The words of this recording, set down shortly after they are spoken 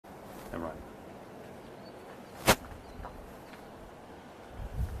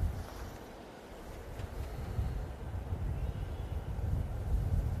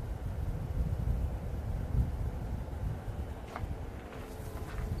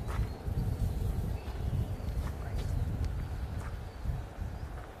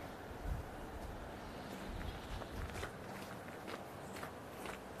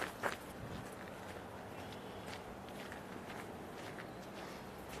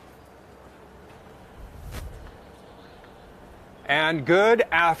And good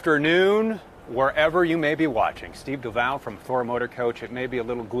afternoon, wherever you may be watching. Steve Duval from Thor Motor Coach. It may be a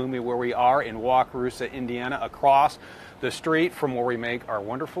little gloomy where we are in Wakarusa, Indiana, across the street from where we make our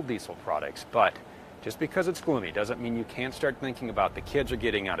wonderful diesel products. But just because it's gloomy doesn't mean you can't start thinking about the kids are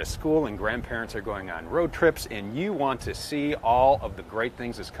getting out of school and grandparents are going on road trips and you want to see all of the great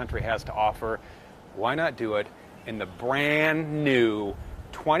things this country has to offer. Why not do it in the brand new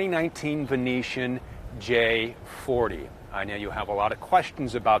 2019 Venetian J40? I know you have a lot of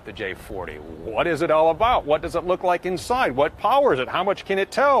questions about the J40. What is it all about? What does it look like inside? What powers it? How much can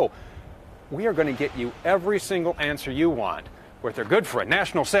it tow? We are going to get you every single answer you want with our good friend,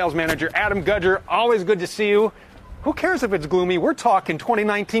 National Sales Manager Adam Gudger. Always good to see you. Who cares if it's gloomy? We're talking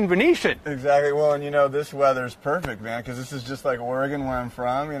 2019 Venetian. Exactly. Well, and you know, this weather's perfect, man, because this is just like Oregon, where I'm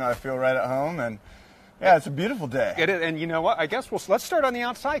from. You know, I feel right at home, and yeah, it's a beautiful day. It is, and you know what? I guess let's start on the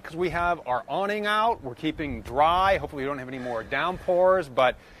outside because we have our awning out. We're keeping dry. Hopefully we don't have any more downpours,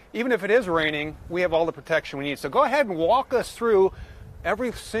 but even if it is raining, we have all the protection we need. So go ahead and walk us through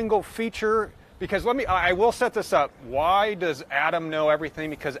every single feature, because I will set this up. Why does Adam know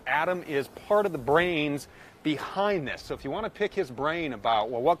everything? Because Adam is part of the brains behind this. So if you want to pick his brain about,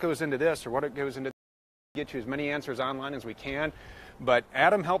 well, what goes into this or what it goes into, get you as many answers online as we can. But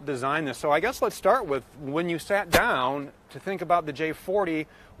Adam helped design this. So I guess let's start with when you sat down to think about the J40,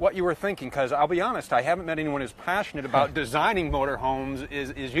 what you were thinking. Because I'll be honest, I haven't met anyone who's passionate about designing motorhomes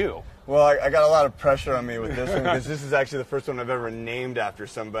is you. Well, I got a lot of pressure on me with this one because this is actually the first one I've ever named after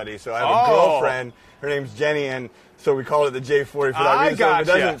somebody. So I have a girlfriend, her name's Jenny, and so we call it the J40 for that reason. So if it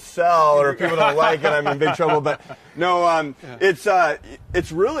doesn't sell or if people don't like it, I'm in big trouble. But no, it's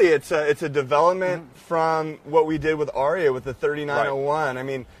a development from what we did with Aria with the 3901. I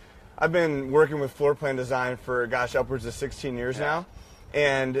mean, I've been working with floor plan design for, gosh, upwards of 16 years now.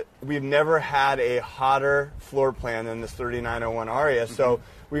 And we've never had a hotter floor plan than this 3901 Aria. So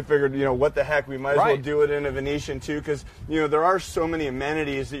we figured, you know, what the heck, we might as well do it in a Venetian too, because, you know, there are so many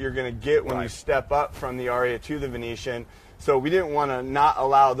amenities that you're going to get when you step up from the Aria to the Venetian. So we didn't want to not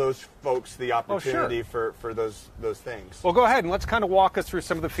allow those folks the opportunity for those things. Well, go ahead and let's kind of walk us through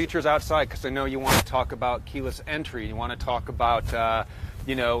some of the features outside, because I know you want to talk about keyless entry. You want to talk about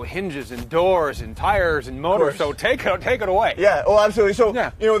you know, hinges and doors and tires and motors. So take it away. Yeah, well, absolutely. So,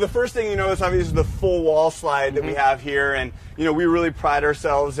 you know, the first thing you notice, obviously, is the full wall slide that we have here. And, you know, we really pride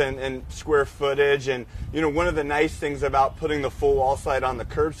ourselves in square footage. And, you know, one of the nice things about putting the full wall slide on the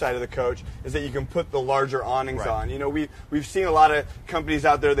curb side of the coach is that you can put the larger awnings on. You know, we've seen a lot of companies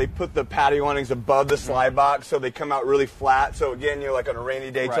out there, they put the patio awnings above the slide box so they come out really flat. So, again, you know, like on a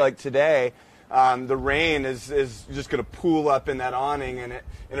rainy day like today, the rain is just going to pool up in that awning, and it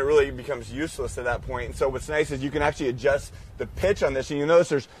really becomes useless at that point. And so what's nice is you can actually adjust the pitch on this, and you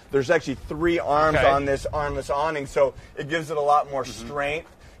notice there's actually 3 arms on this awning, so it gives it a lot more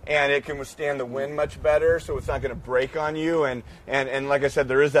strength, and it can withstand the wind much better, so it's not going to break on you. And like I said,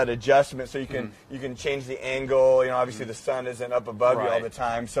 there is that adjustment, so you can change the angle. You know, obviously the sun isn't up above you all the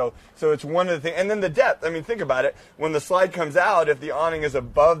time, so it's one of the things. And then the depth. I mean, think about it. When the slide comes out, if the awning is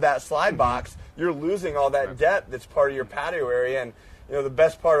above that slide box, you're losing all that depth that's part of your patio area. And you know, the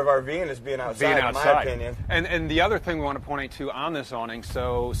best part of RVing is being outside, in my opinion. And the other thing we want to point out to on this awning,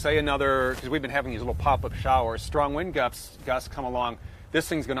 so say because we've been having these little pop-up showers, strong wind gusts come along, this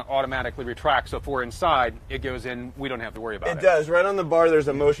thing's going to automatically retract. So if we're inside, it goes in. We don't have to worry about it. It does. Right on the bar, there's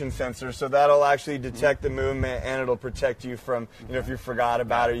a motion sensor, so that'll actually detect the movement, and it'll protect you from, you know, if you forgot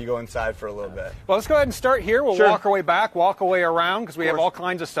about it, you go inside for a little bit. Well, let's go ahead and start here. We'll walk our way back, walk our way around, because we have all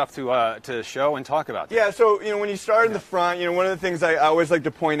kinds of stuff to show and talk about. Yeah. So, you know, when you start in the front, you know, one of the things I always like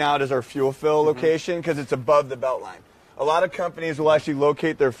to point out is our fuel fill location, because it's above the belt line. A lot of companies will actually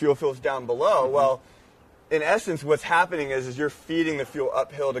locate their fuel fills down below. Well, in essence, what's happening is you're feeding the fuel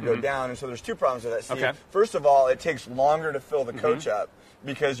uphill to go down, and so there's 2 problems with that, Steve. First of all, it takes longer to fill the coach up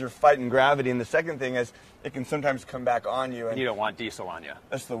because you're fighting gravity, and the second thing is it can sometimes come back on you. And you don't want diesel on you.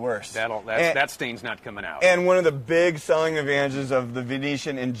 That's the worst. That stain's not coming out. And one of the big selling advantages of the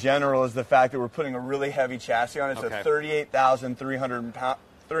Venetian in general is the fact that we're putting a really heavy chassis on it. It's a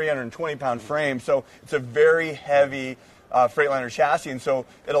 38,320-pound frame, so it's a very heavy Freightliner chassis, and so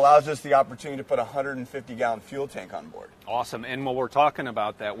it allows us the opportunity to put a 150-gallon fuel tank on board. Awesome. And while we're talking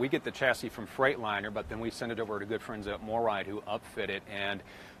about that, we get the chassis from Freightliner, but then we send it over to good friends at MoRide who upfit it, and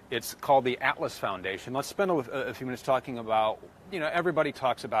it's called the Atlas Foundation. Let's spend a few minutes talking about, you know, everybody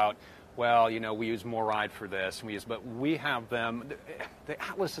talks about, well, you know, we use MoRide for this, but we have them. The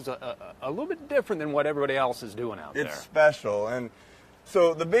Atlas is a little bit different than what everybody else is doing out there. It's special, and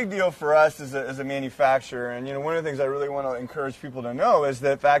so the big deal for us as a manufacturer, and you know, one of the things I really want to encourage people to know is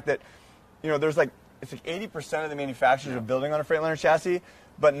the fact that, you know, there's like it's like 80% of the manufacturers are building on a Freightliner chassis,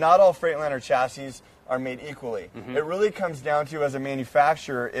 but not all Freightliner chassis are made equally. It really comes down to, as a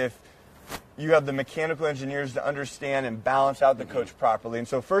manufacturer, if you have the mechanical engineers to understand and balance out the coach properly. And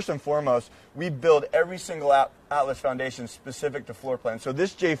so first and foremost, we build every single Atlas foundation specific to floor plan. So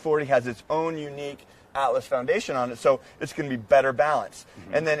this J40 has its own unique Atlas foundation on it, so it's going to be better balanced.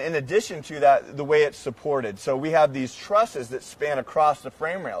 And then in addition to that, the way it's supported. So we have these trusses that span across the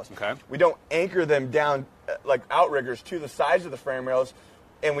frame rails. We don't anchor them down like outriggers to the sides of the frame rails,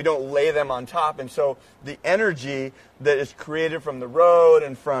 and we don't lay them on top. And so the energy that is created from the road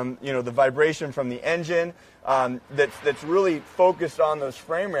and from, you know, the vibration from the engine, that's really focused on those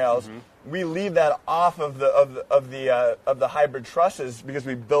frame rails, we leave that off of the hybrid trusses because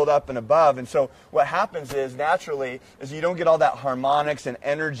we build up and above. And so what happens is, naturally, is you don't get all that harmonics and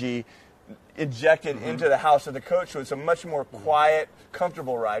energy injected into the house of the coach, so it's a much more quiet,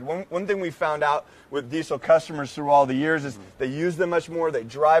 comfortable ride. One thing we found out with diesel customers through all the years is they use them much more, they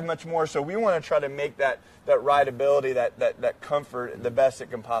drive much more, so we want to try to make that rideability, that comfort, the best it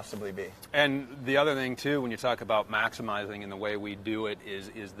can possibly be. And the other thing too, when you talk about maximizing in the way we do it,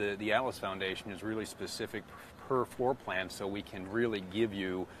 is the Atlas Foundation is really specific per floor plan, so we can really give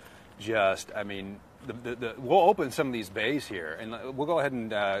you just, I mean, we'll open some of these bays here, and we'll go ahead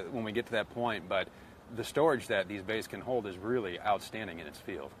and when we get to that point, but the storage that these bays can hold is really outstanding in its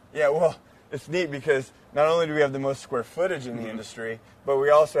field. Yeah, well, it's neat because not only do we have the most square footage in the industry, but we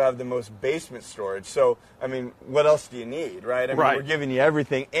also have the most basement storage. So, I mean, what else do you need, right? I mean, we're giving you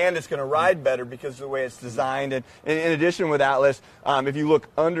everything, and it's going to ride better because of the way it's designed. And in addition with Atlas, if you look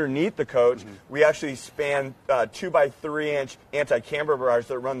underneath the coach, we actually span 2x3-inch anti-camber bars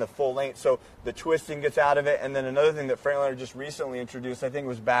that run the full length, so the twisting gets out of it. And then another thing that Freightliner just recently introduced, I think it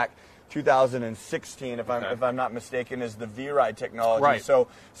was back 2016, if I'm not mistaken, is the V-Ride technology.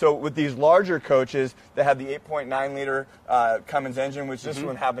 So with these larger coaches that have the 8.9 liter Cummins engine, which this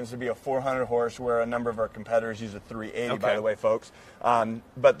one happens to be a 400 horse, where a number of our competitors use a 380, by the way, folks.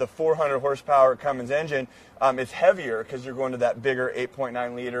 But the 400 horsepower Cummins engine is heavier because you're going to that bigger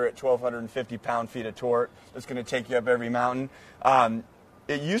 8.9 liter at 1,250 pound-feet of torque. That's going to take you up every mountain.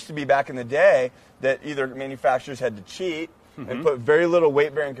 It used to be back in the day that either manufacturers had to cheat and put very little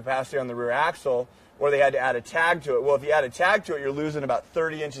weight-bearing capacity on the rear axle, or they had to add a tag to it. Well, if you add a tag to it, you're losing about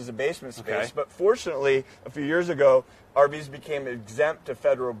 30 inches of basement space. But fortunately, a few years ago, RVs became exempt to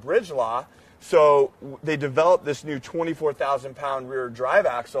federal bridge law, so they developed this new 24,000-pound rear drive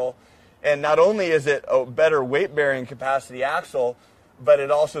axle, and not only is it a better weight-bearing capacity axle, but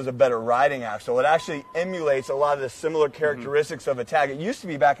it also is a better riding axle. It actually emulates a lot of the similar characteristics of a tag. It used to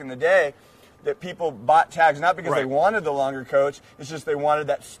be back in the day that people bought tags not because they wanted the longer coach, it's just they wanted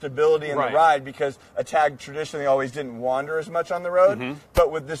that stability in the ride, because a tag traditionally always didn't wander as much on the road.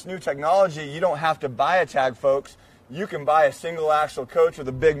 But with this new technology, you don't have to buy a tag, folks. You can buy a single axle coach with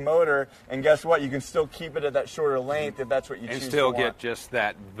a big motor, and guess what? You can still keep it at that shorter length if that's what you choose to want. And still get just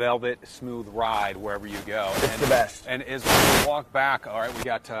that velvet smooth ride wherever you go. It's the best. And as we walk back, all right, we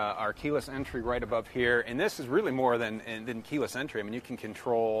got our keyless entry right above here, and this is really more than keyless entry. I mean, you can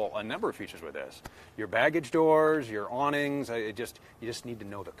control a number of features with this. Your baggage doors, your awnings, you just need to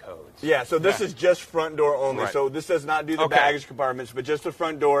know the codes. Yeah, so this is just front door only. So this does not do the baggage compartments, but just the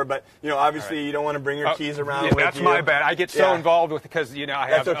front door. But, you know, obviously you don't want to bring your keys around with you. That's my bad. I get so involved with, because, you know,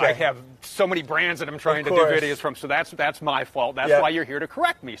 I have so many brands that I'm trying to do videos from, so that's my fault. That's why you're here to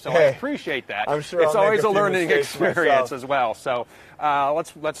correct me. So I appreciate that. I'm sure it's I'll always make a learning experience myself as well. So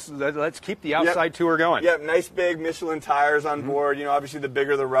let's keep the outside tour going. Yep, nice big Michelin tires on board. You know, obviously the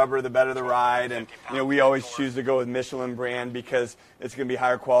bigger the rubber, the better the ride, and you know, we always choose to go with Michelin brand because it's going to be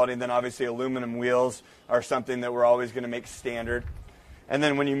higher quality. And then obviously aluminum wheels are something that we're always going to make standard. And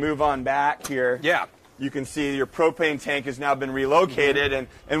then when you move on back here, you can see your propane tank has now been relocated, and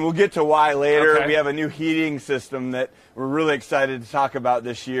we'll get to why later. We have a new heating system that we're really excited to talk about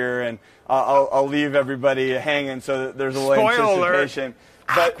this year, and I'll leave everybody hanging so that there's a little anticipation.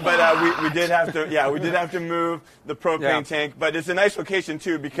 But we did have to move the propane tank. But it's a nice location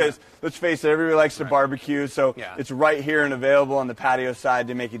too, because let's face it, everybody likes to barbecue, so it's right here and available on the patio side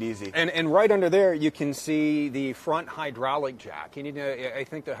to make it easy. And right under there you can see the front hydraulic jack. You need to, I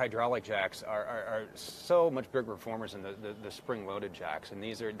think the hydraulic jacks are so much bigger performers than the spring-loaded jacks. And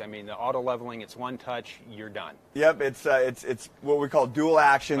these are, I mean, the auto leveling, it's one touch, you're done. Yep, it's what we call dual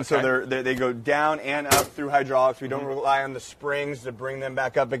action. So they go down and up through hydraulics. We don't rely on the springs to bring them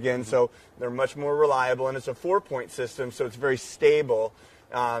back up again, so they're much more reliable, and it's a 4-point system, so it's very stable.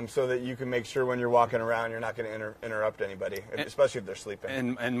 so that you can make sure when you're walking around you're not going to interrupt anybody, especially if they're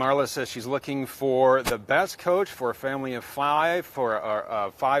sleeping. And Marla says she's looking for the best coach for a family of 5,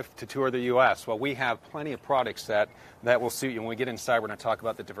 for 5 to tour the U.S. Well, we have plenty of products that will suit you. When we get inside, we're going to talk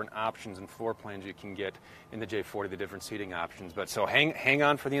about the different options and floor plans you can get in the J40, the different seating options. But so hang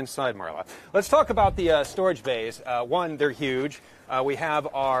on for the inside, Marla. Let's talk about the storage bays. One, they're huge. We have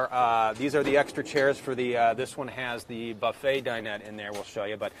our, these are the extra chairs for the, this one has the buffet dinette in there, we'll show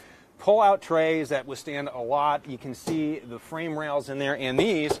you. But pull-out trays that withstand a lot. You can see the frame rails in there, and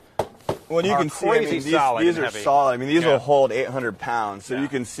these well, you are can see, these are solid. I mean, these will hold 800 pounds, so you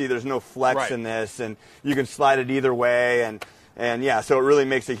can see there's no flex in this, and you can slide it either way, and yeah, so it really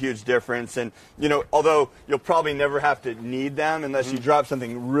makes a huge difference. And, you know, although you'll probably never have to need them unless you drop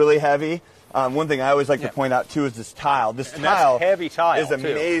something really heavy. One thing I always like to point out, too, is this tile. This tile, heavy tile is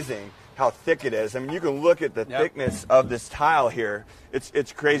amazing how thick it is. I mean, you can look at the thickness of this tile here.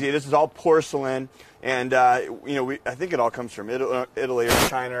 It's crazy. This is all porcelain, and, you know, I think it all comes from Italy or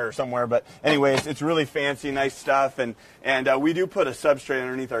China or somewhere. But anyways, it's really fancy, nice stuff. And we do put a substrate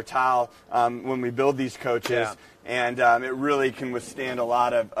underneath our tile when we build these coaches. Yeah. And it really can withstand a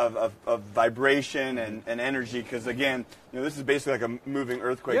lot of vibration and energy because, again, you know, this is basically like a moving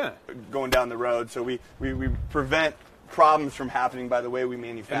earthquake going down the road. So we prevent problems from happening by the way we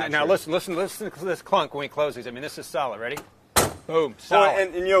manufacture. And now listen to this clunk when we close these. I mean, this is solid. Ready? Boom. Solid. Oh,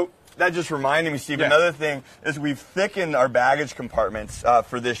 and you know, that just reminded me, Steve, another thing is we've thickened our baggage compartments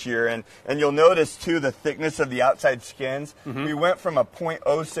for this year. And you'll notice, too, the thickness of the outside skins. We went from a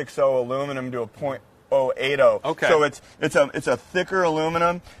 .060 aluminum to a .080. Okay. So it's a thicker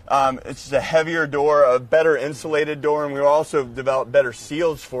aluminum. It's a heavier door, a better insulated door, and we also developed better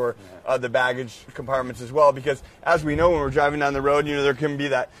seals for the baggage compartments as well. Because as we know, when we're driving down the road, you know, there can be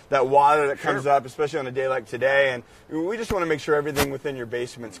that water that comes up, especially on a day like today, and we just want to make sure everything within your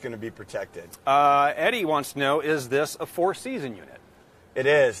basement's going to be protected. Eddie wants to know: is this a 4-season unit? It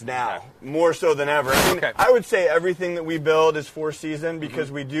is now, more so than ever. I mean, I would say everything that we build is 4-season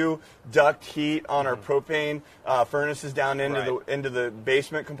because we do duct heat on our propane furnaces down into the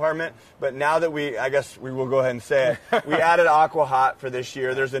basement compartment. But now that I guess we will go ahead and say it, we added Aqua Hot for this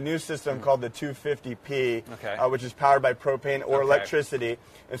year. There's a new system called the 250P, which is powered by propane or electricity.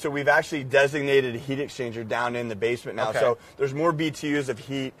 And so we've actually designated a heat exchanger down in the basement now. So there's more BTUs of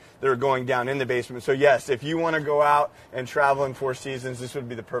heat that are going down in the basement. So yes, if you want to go out and travel in 4 seasons, this would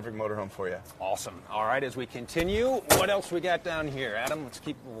be the perfect motorhome for you. Awesome. All right, as we continue, what else we got down here? Adam, let's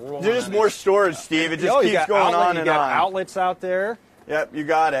keep rolling. There's just more storage, Steve. It just keeps going on and on. You got outlets out there. Yep, you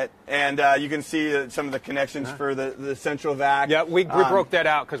got it. And you can see some of the connections for the central vac. Yeah, we broke that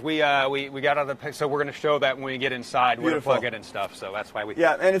out because we got out of the, so we're going to show that when we get inside, where to plug it and stuff. So that's why we.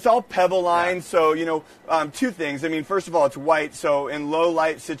 Yeah, and it's all pebble lined. So, you know, 2 things. I mean, first of all, it's white. So in low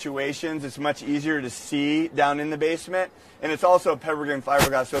light situations, it's much easier to see down in the basement. And it's also a pepper green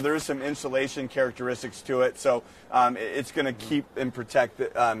fiberglass, so there is some insulation characteristics to it. So it's going to keep and protect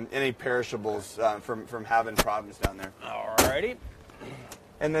any perishables from having problems down there. All righty.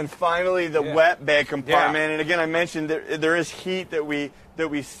 And then finally, the wet bay compartment. And again, I mentioned there is heat that we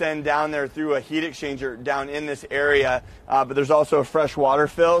send down there through a heat exchanger down in this area. But there's also a fresh water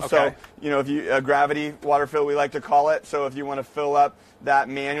fill. So, you know, if a gravity water fill, we like to call it. So if you want to fill up that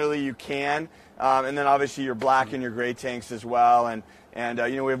manually, you can. And then obviously your black and your gray tanks as well. And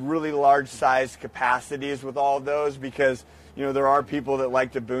you know, we have really large size capacities with all of those because, you know, there are people that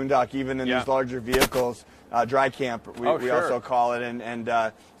like to boondock even in these larger vehicles. Dry camp, we also call it,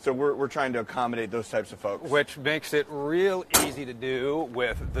 and so we're trying to accommodate those types of folks. Which makes it real easy to do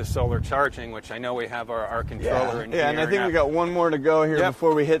with the solar charging, which I know we have our controller in here. Yeah, and I think we got one more to go here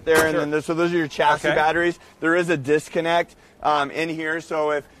before we hit there, and then so those are your chassis batteries. There is a disconnect in here,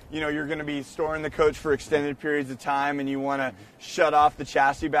 so if you know you're going to be storing the coach for extended periods of time, and you want to shut off the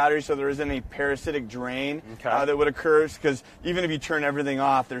chassis battery, so there isn't any parasitic drain that would occur, because even if you turn everything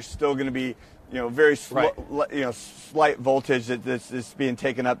off, there's still going to be very slight voltage that's being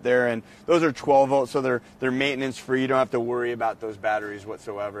taken up there, and those are 12 volts, so they're maintenance free. You don't have to worry about those batteries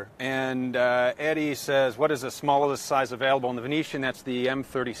whatsoever. And Eddie says, what is the smallest size available in the Venetian? That's the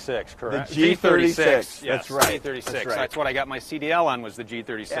M36, correct? The G36. Yes, that's right. G36. That's right. That's what I got my CDL on, was the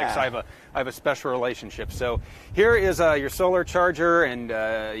G36. Yeah. I have a special relationship. So here is your solar charger,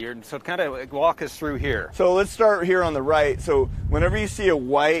 and so kind of walk us through here. So let's start here on the right. So whenever you see a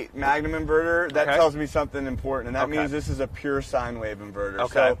white Magnum inverter, that tells me something important, and that means this is a pure sine wave inverter.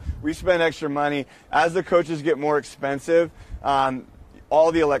 So we spend extra money. As the coaches get more expensive,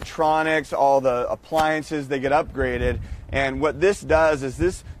 all the electronics, all the appliances, they get upgraded, And what this does is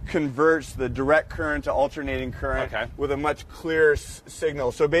this converts the direct current to alternating current with a much clearer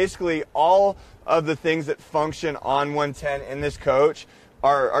signal. So basically all of the things that function on 110 in this coach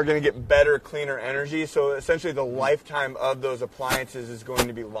are going to get better, cleaner energy. So essentially the lifetime of those appliances is going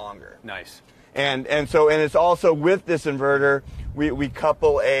to be longer. Nice. And it's also with this inverter, we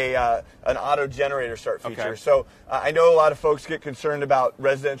couple an auto generator start feature. Okay. So I know a lot of folks get concerned about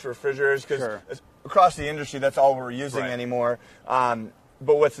residential refrigerators because across the industry that's all we're using anymore.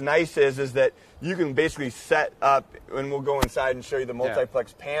 But what's nice is that you can basically set up, and we'll go inside and show you the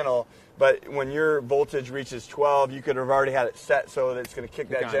multiplex panel. But when your voltage reaches 12, you could have already had it set so that it's going to kick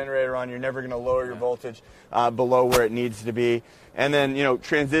that generator on. You're never going to lower your voltage below where it needs to be. And then,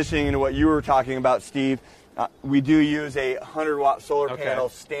 transitioning into what you were talking about, Steve, we do use a 100-watt solar panel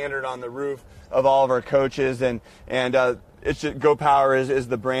standard on the roof of all of our coaches, and it's just, Go Power is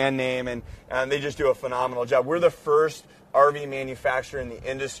the brand name, and they just do a phenomenal job. We're the first RV manufacturer in the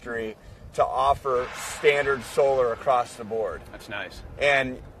industry to offer standard solar across the board. That's nice.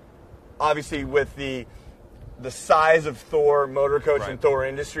 And obviously with the size of Thor Motor Coach and Thor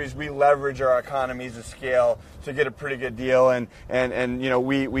Industries, we leverage our economies of scale to get a pretty good deal, and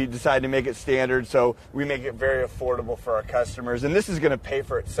we decided to make it standard, so we make it very affordable for our customers. And this is going to pay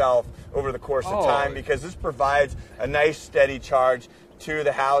for itself over the course of time because this provides a nice steady charge to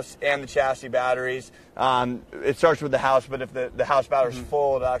the house and the chassis batteries. It starts with the house, but if the house battery's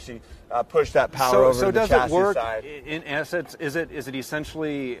full, it'll actually push that power over to the chassis side. So does it work, in essence, is it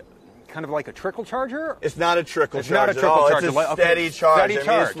essentially kind of like a trickle charger? It's not a trickle charge at all. It's a steady charge.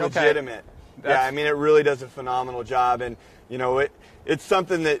 It's legitimate. Yeah, I mean, it really does a phenomenal job, and it's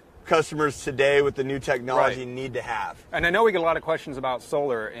something that customers today with the new technology need to have. And I know we get a lot of questions about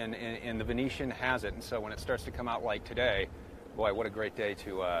solar, and the Venetian has it, and so when it starts to come out like today, boy, what a great day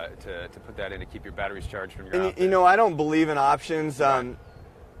to put that in to keep your batteries charged when you're out there. I don't believe in options. The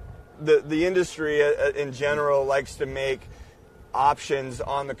industry in general likes to make options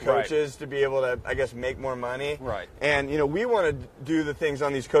on the coaches to be able to, I guess, make more money. Right. And, we want to do the things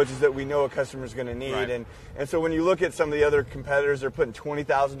on these coaches that we know a customer's going to need. Right. And so when you look at some of the other competitors, they're putting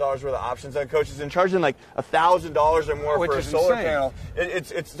 $20,000 worth of options on coaches and charging like $1,000 or more for a solar panel.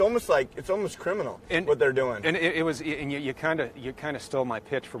 It's almost criminal what they're doing. And you kind of stole my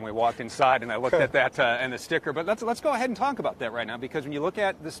pitch from when we walked inside, and I looked at that and the sticker. But let's go ahead and talk about that right now, because when you look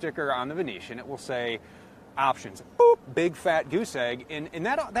at the sticker on the Venetian, it will say options, boop, big fat goose egg, and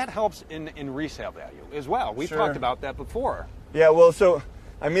that helps in resale value as well. We've talked about that before. Yeah, well, so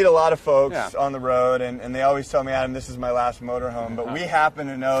I meet a lot of folks on the road, and they always tell me, Adam, this is my last motorhome, but we happen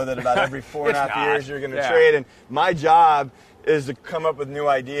to know that about every 4.5 years you're going to trade, and my job is to come up with new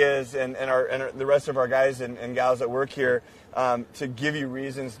ideas, and the rest of our guys and gals that work here to give you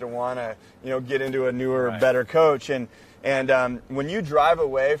reasons to want to get into a newer, better coach. And when you drive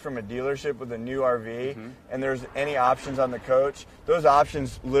away from a dealership with a new RV and there's any options on the coach, those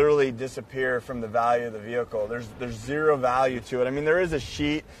options literally disappear from the value of the vehicle. There's zero value to it. I mean, there is a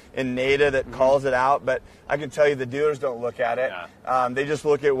sheet in NADA that calls it out, but I can tell you the dealers don't look at it. They just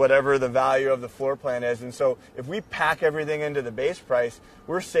look at whatever the value of the floor plan is. And so if we pack everything into the base price,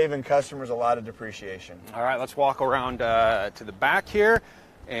 we're saving customers a lot of depreciation. All right, let's walk around to the back here.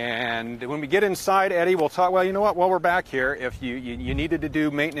 And when we get inside, Eddie, we'll talk. Well, you know what? While we're back here, if you needed to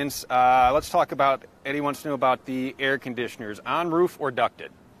do maintenance, let's talk about. Eddie wants to know about the air conditioners, on roof or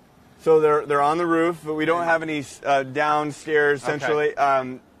ducted. So they're on the roof, but we don't have any downstairs centrally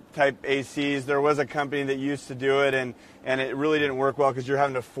type ACs. There was a company that used to do it, and it really didn't work well because you're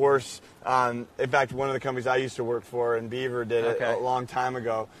having to force. In fact, one of the companies I used to work for in Beaver did it a long time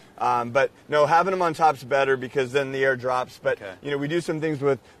ago. But no, having them on top's better because then the air drops. But we do some things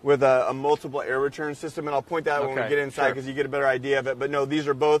with a multiple air return system, and I'll point that out when we get inside because you get a better idea of it. But no, these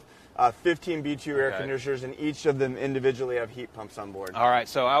are both 15 B2 air conditioners, and each of them individually have heat pumps on board. All right,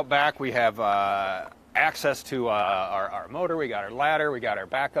 so out back we have access to our motor. We got our ladder. We got our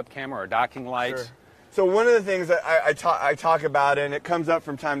backup camera, our docking lights. Sure. So one of the things that I talk about, and it comes up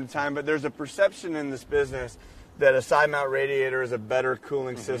from time to time, but there's a perception in this business that a side mount radiator is a better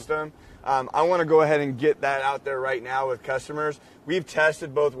cooling system. I want to go ahead and get that out there right now with customers. We've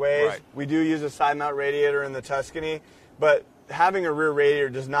tested both ways. We do use a side mount radiator in the Tuscany, but having a rear radiator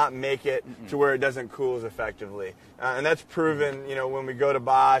does not make it to where it doesn't cool as effectively. And that's proven, when we go to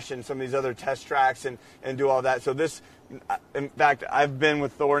Bosch and some of these other test tracks and do all that. So this In fact, I've been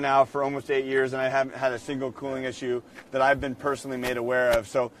with Thor now for almost 8 years, and I haven't had a single cooling issue that I've been personally made aware of.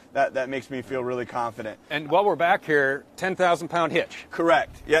 So that makes me feel really confident. And while we're back here, 10,000-pound hitch.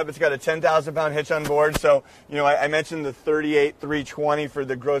 Correct. Yep, it's got a 10,000-pound hitch on board. So, I mentioned the 38,320 for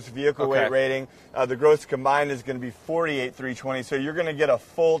the gross vehicle weight rating. The gross combined is going to be 48,320. So you're going to get a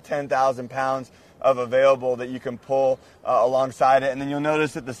full 10,000 pounds of available that you can pull alongside it. And then you'll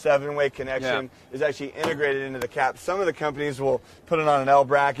notice that the 7-way connection is actually integrated into the cap. Some of the companies will put it on an L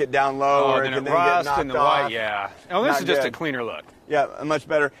bracket down low, or it can then get knocked off. Oh, this is just a cleaner look. Yeah, much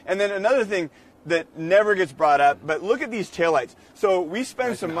better. And then another thing that never gets brought up, but look at these taillights. So we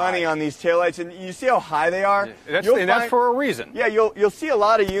spend some money on these taillights, and you see how high they are? That's for a reason. Yeah, you'll see a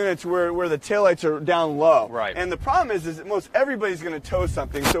lot of units where the taillights are down low. Right. And the problem is that most everybody's going to tow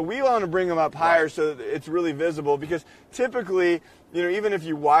something, so we want to bring them up higher so that it's really visible, because typically, even if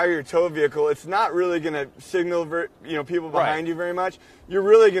you wire your tow vehicle, it's not really going to signal people behind you very much. You're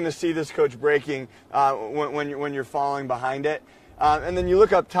really going to see this coach braking when you're falling behind it. And then you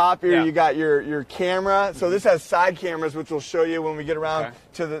look up top here, you got your camera. So this has side cameras, which we'll show you when we get around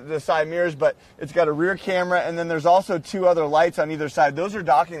to the side mirrors, but it's got a rear camera, and then there's also 2 other lights on either side. Those are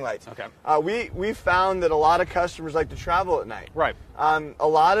docking lights. We found that a lot of customers like to travel at night. Right. A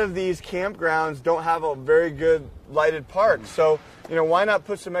lot of these campgrounds don't have a very good lighted park. So, why not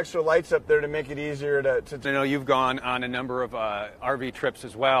put some extra lights up there to make it easier to I know you've gone on a number of RV trips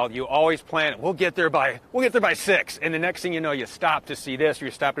as well. You always plan, we'll get there by 6, and the next thing you know, you stop to see this, or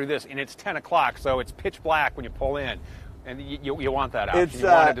you stop to do this, and it's 10 o'clock, so it's pitch black when you pull in. And you want that option. You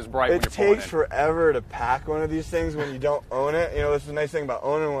want it as bright when you're pulling in. It takes forever to pack one of these things when you don't own it. That's the nice thing about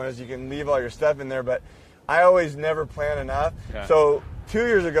owning one, is you can leave all your stuff in there, but I always never plan enough. So 2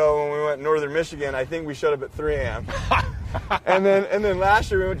 years ago when we went to northern Michigan, I think we showed up at 3 a.m. and then last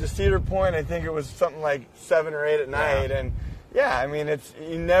year we went to Cedar Point. I think it was something like 7 or 8 at night. And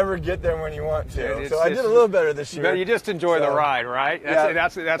you never get there when you want to. So I did a little better this year. But you just enjoy the ride, right?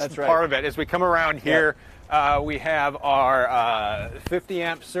 That's part of it. As we come around here, we have our 50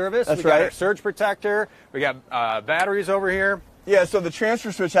 amp service. We got our surge protector. We got batteries over here. Yeah, so the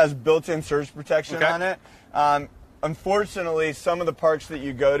transfer switch has built-in surge protection on it. Unfortunately, some of the parks that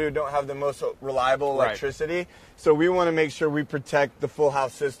you go to don't have the most reliable electricity, so we want to make sure we protect the full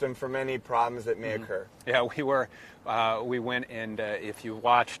house system from any problems that may occur. Yeah, we went, and if you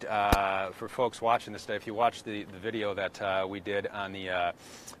watched, for folks watching this today, if you watched the video that we did on the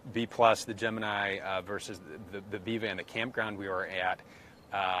B Plus, the Gemini versus the B van, the campground we were at,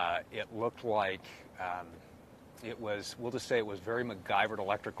 it looked like. We'll just say it was very MacGyvered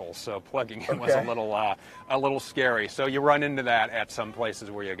electrical, so plugging in was a little scary. So you run into that at some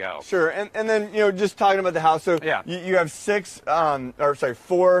places where you go. Sure, and then just talking about the house. So you have 4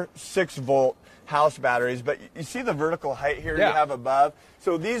 6-volt house batteries, but you see the vertical height here you have above.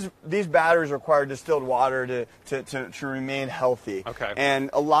 So these batteries require distilled water to remain healthy. And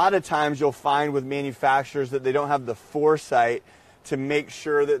a lot of times you'll find with manufacturers that they don't have the foresight to make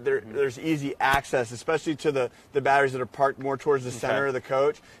sure that there's easy access, especially to the batteries that are parked more towards the center of the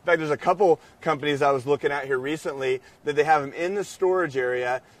coach. In fact, there's a couple companies I was looking at here recently that they have them in the storage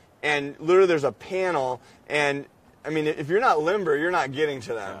area, and literally there's a panel, and I mean, if you're not limber, you're not getting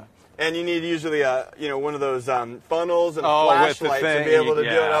to them. And you need usually one of those funnels and a flashlight to be able to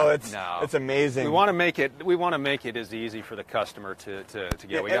do it. It's amazing. We want to make it as easy for the customer to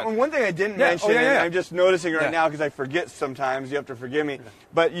get. And one thing I didn't mention, and I'm just noticing right now because I forget sometimes. You have to forgive me.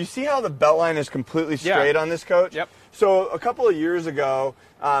 But you see how the belt line is completely straight on this coach? So a couple of years ago,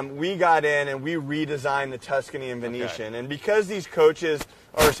 we got in and we redesigned the Tuscany and Venetian, and because these coaches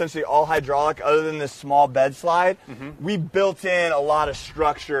are essentially all hydraulic other than this small bed slide, we built in a lot of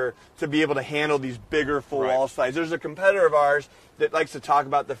structure to be able to handle these bigger full wall slides. There's a competitor of ours that likes to talk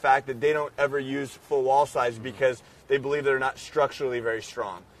about the fact that they don't ever use full wall slides because they believe they're not structurally very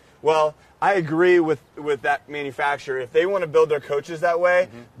strong. Well, I agree with that manufacturer. If they want to build their coaches that way,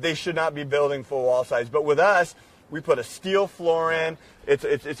 they should not be building full wall slides. But with us, we put a steel floor in.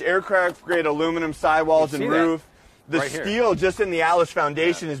 It's aircraft grade aluminum sidewalls and roof. The steel just in the Atlas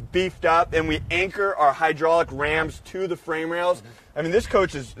foundation is beefed up, and we anchor our hydraulic rams to the frame rails. I mean, this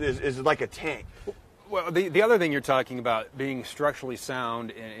coach is like a tank. Well, the other thing you're talking about, being structurally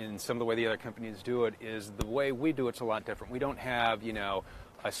sound in some of the way the other companies do it, is the way we do it's a lot different. We don't have,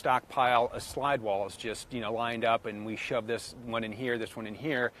 a stockpile, a slide wall is just, lined up, and we shove this one in here, this one in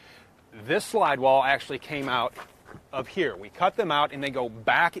here. This slide wall actually came out of here. We cut them out, and they go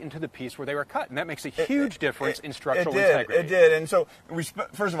back into the piece where they were cut, and that makes a huge difference in structural integrity. It did, and so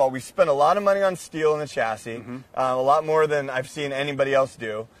first of all, we spent a lot of money on steel in the chassis, a lot more than I've seen anybody else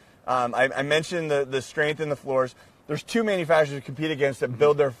do. I mentioned the strength in the floors. there's two manufacturers to compete against that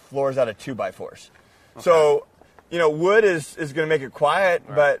build their floors out of 2x4s. Okay. So, wood is going to make it quiet,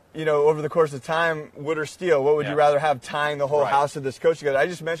 but, over the course of time, wood or steel, what would you rather have tying the whole house of this coach together? I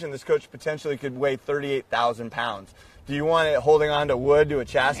just mentioned this coach potentially could weigh 38,000 pounds. Do you want it holding on to wood, to a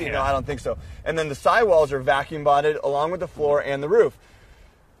chassis? No, I don't think so. And then the sidewalls are vacuum bonded along with the floor and the roof.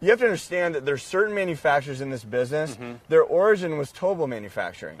 You have to understand that there's certain manufacturers in this business, their origin was towable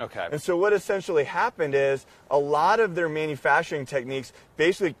manufacturing. Okay. And so what essentially happened is a lot of their manufacturing techniques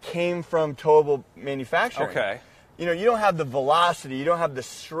basically came from towable manufacturing. Okay. You don't have the velocity, you don't have the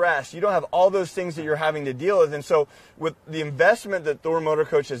stress, you don't have all those things that you're having to deal with. And so with the investment that Thor Motor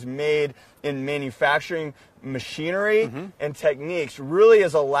Coach has made in manufacturing machinery and techniques really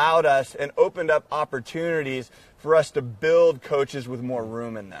has allowed us and opened up opportunities for us to build coaches with more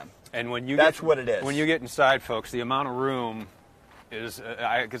room in them. And that's what it is. When you get inside, folks, the amount of room is,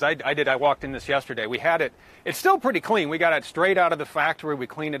 because I walked in this yesterday. We had it, it's still pretty clean. We got it straight out of the factory. We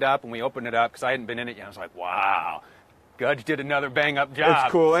cleaned it up and we opened it up because I hadn't been in it yet. I was like, wow. Gudge did another bang-up job.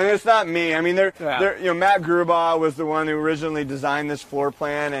 It's cool, and it's not me. I mean, Matt Grubaugh was the one who originally designed this floor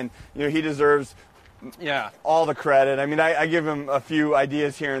plan, and he deserves all the credit. I mean, I give him a few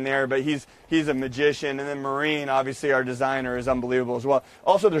ideas here and there, but he's a magician. And then Marine, obviously our designer, is unbelievable as well.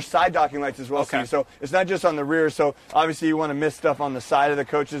 Also, there's side docking lights as well, Steve. So it's not just on the rear. So obviously you want to miss stuff on the side of the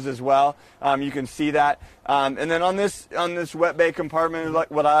coaches as well. You can see that. And then on this wet bay compartment, like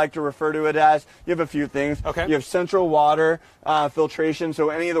what I like to refer to it as, you have a few things. Okay. You have central water filtration, so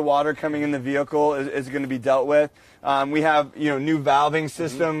any of the water coming in the vehicle is going to be dealt with. We have new valving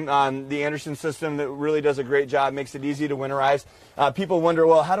system, the Anderson system that really does a great job, makes it easy to winterize. People wonder,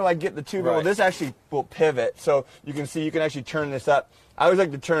 well, how do I get the tube? Well, this actually will pivot, so you can see you can actually turn this up. I always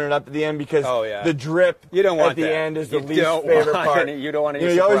like to turn it up at the end because the drip at the end is the least favorite part. You don't want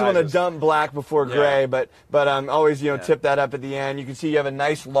any you always surprises. want to dump black before gray, but always tip that up at the end. You can see you have a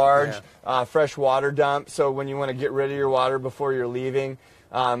nice large fresh water dump, so when you want to get rid of your water before you're leaving,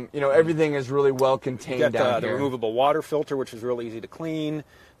 everything is really well contained you got down the here. Removable water filter, which is real easy to clean.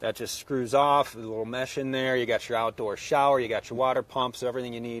 That just screws off, the little mesh in there. You got your outdoor shower, you got your water pump, so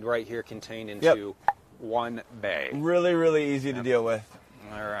everything you need right here contained into one bay. Really, really easy to deal with.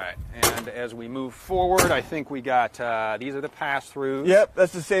 All right, and as we move forward, I think we got, these are the pass-throughs. Yep,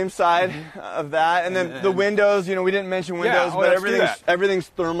 that's the same side of that. And then the windows, we didn't mention windows, but everything's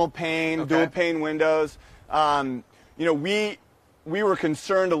thermal pane, dual pane windows. We were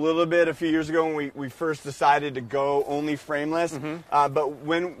concerned a little bit a few years ago when we first decided to go only frameless. But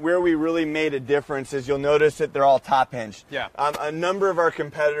where we really made a difference is you'll notice that they're all top hinged. Yeah. A number of our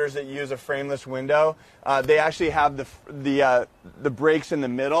competitors that use a frameless window, they actually have the brakes in the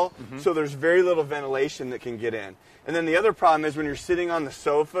middle, so there's very little ventilation that can get in. And then the other problem is when you're sitting on the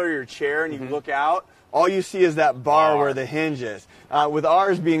sofa or your chair and you look out, all you see is that bar where the hinge is. With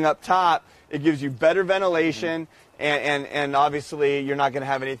ours being up top, it gives you better ventilation. And obviously, you're not going to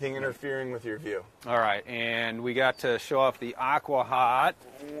have anything interfering with your view. All right, and we got to show off the Aqua Hot.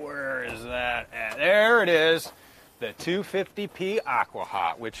 Where is that at? There it is, the 250p Aqua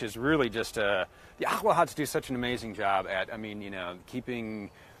Hot, which is really just the Aqua Hots do such an amazing job at, keeping,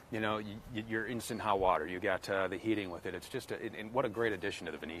 your instant hot water. You got the heating with it. It's just, and what a great addition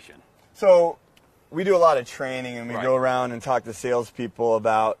to the Venetian. So, we do a lot of training, and we go around and talk to salespeople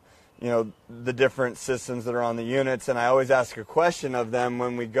about the different systems that are on the units, and I always ask a question of them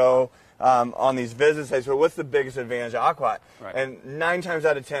when we go on these visits. I say, what's the biggest advantage of Aqua? And 9 times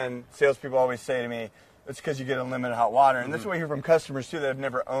out of 10, salespeople always say to me, it's because you get unlimited hot water. And this is what I hear from customers, too, that have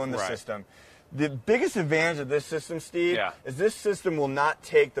never owned the system. The biggest advantage of this system, Steve, is this system will not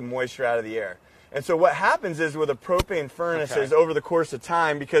take the moisture out of the air. And so what happens is with a propane furnace is over the course of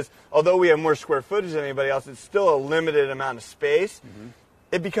time, because although we have more square footage than anybody else, it's still a limited amount of space.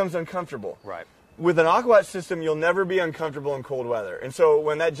 It becomes uncomfortable. Right. With an Aqua system, you'll never be uncomfortable in cold weather. And so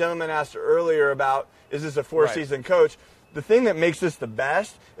when that gentleman asked earlier about, is this a 4-season coach, the thing that makes this the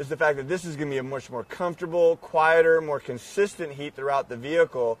best is the fact that this is going to be a much more comfortable, quieter, more consistent heat throughout the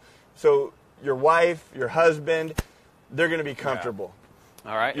vehicle. So your wife, your husband, they're going to be comfortable.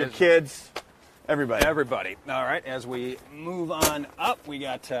 All right. Your kids, everybody. Everybody. All right, as we move on up, we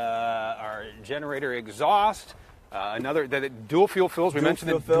got our generator exhaust. The dual fuel fills. We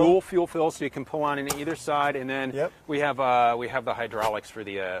mentioned the dual fuel fills, so you can pull on in either side, and then we have the hydraulics for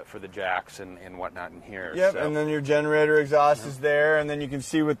the jacks and whatnot in here. Yep, and then your generator exhaust is there, and then you can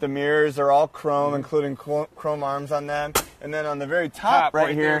see with the mirrors, they're all chrome, including chrome arms on them. And then on the very top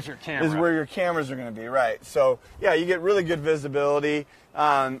right here is where your cameras are going to be. Right. So yeah, you get really good visibility.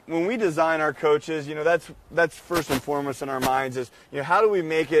 When we design our coaches, that's first and foremost in our minds is how do we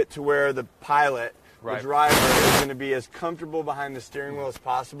make it to where the pilot the driver is going to be as comfortable behind the steering wheel as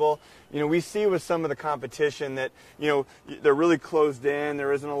possible. We see with some of the competition that, they're really closed in.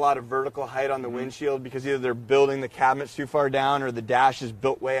 There isn't a lot of vertical height on the windshield because either they're building the cabinets too far down or the dash is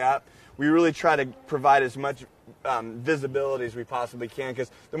built way up. We really try to provide as much visibility as we possibly can, because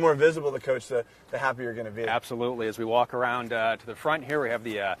the more visible the coach, the happier you're going to be. Absolutely. As we walk around to the front here, we have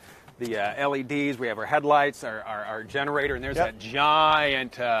the LEDs, we have our headlights, our generator, and there's that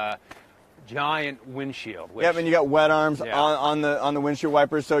giant windshield. Yep, and you got wet arms on the windshield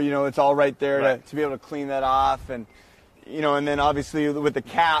wipers, so it's all right there to be able to clean that off, and and then obviously with the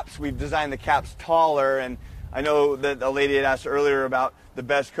caps, we've designed the caps taller, and I know that a lady had asked earlier about the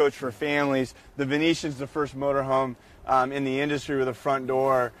best coach for families. The Venetian's the first motorhome in the industry with a front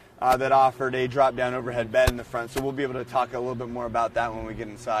door that offered a drop-down overhead bed in the front. So we'll be able to talk a little bit more about that when we get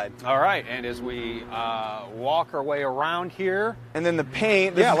inside. All right, and as we walk our way around here. And then the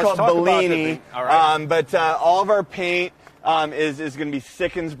paint, this is called Bellini. All right. But all of our paint is going to be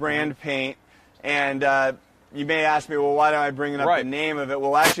Sikkens brand paint. And you may ask me, well, why don't I bring up the name of it?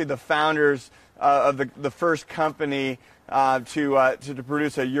 Well, actually the founders of the first company to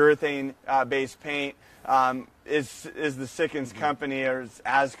produce a urethane-based paint is the Sikkens company, or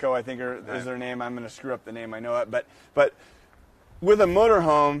Asco, I think, is their name. I'm going to screw up the name, I know it. But with a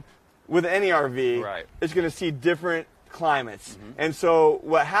motorhome, with any RV, it's going to see different climates. And so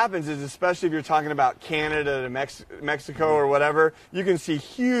what happens is, especially if you're talking about Canada to Mexico or whatever, you can see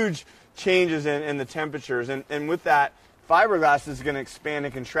huge changes in the temperatures. And with that, fiberglass is going to expand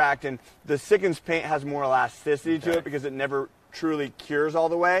and contract, and the Sikkens paint has more elasticity to it because it never truly cures all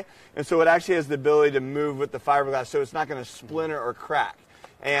the way, and so it actually has the ability to move with the fiberglass, so it's not going to splinter or crack.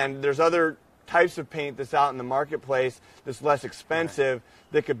 And there's other types of paint that's out in the marketplace that's less expensive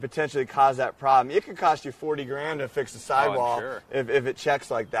that could potentially cause that problem. It could cost you $40,000 to fix the sidewall if it checks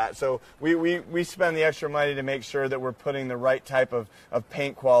like that. So we spend the extra money to make sure that we're putting the right type of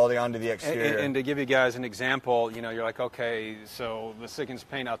paint quality onto the exterior. And to give you guys an example, you're like, okay, so the Sikkens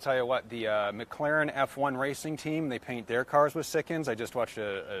paint, I'll tell you what, the McLaren F1 racing team, they paint their cars with Sikkens. I just watched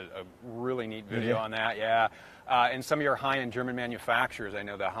a really neat video on that, and some of your high-end German manufacturers, I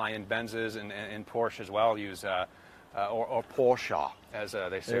know the high-end Benzes and Porsche as well use or Porsche, as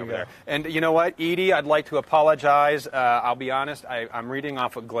they say over there. And you know what, Edie, I'd like to apologize. I'll be honest, I'm reading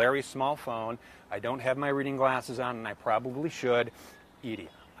off a glary small phone. I don't have my reading glasses on, and I probably should. Edie,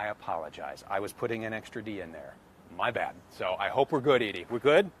 I apologize. I was putting an extra D in there. My bad. So I hope we're good, Edie. We're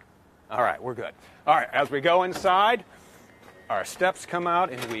good? All right, we're good. All right, as we go inside, our steps come out,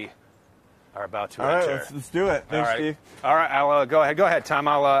 and we are about to enter. All right, let's do it. Thanks, Steve. All right, I'll go ahead. Go ahead, Tom.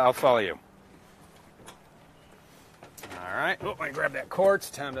 I'll follow you. All right. Oh, I grab that quartz.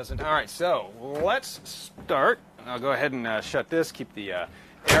 Tom doesn't. All right, so let's start. I'll go ahead and shut this, keep the air.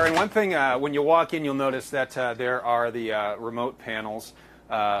 And one thing, when you walk in, you'll notice that there are the remote panels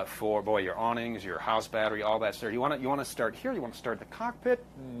for, your awnings, your house battery, all that stuff. You want to start here? You want to start the cockpit?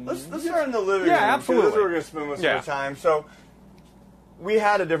 Let's start in the living room. Yeah, absolutely. That's where we're going to spend most of the time. So we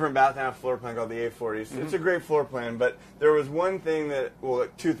had a different bath and a half floor plan called the A40. It's a great floor plan, but there was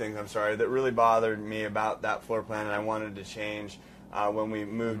two things, that really bothered me about that floor plan, and I wanted to change when we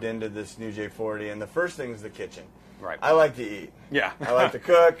moved into this new J40. And the first thing is the kitchen. Right. I like to eat. Yeah. I like to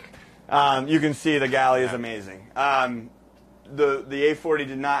cook. You can see the galley is amazing. The A40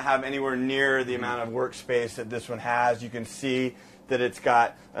 did not have anywhere near the amount of workspace that this one has. You can see that it's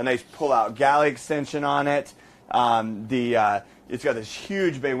got a nice pull-out galley extension on it. It's got this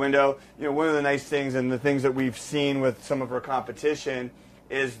huge bay window. One of the nice things, and the things that we've seen with some of our competition,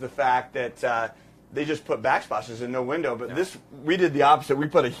 is the fact that they just put backsplashes and no window. But we did the opposite. We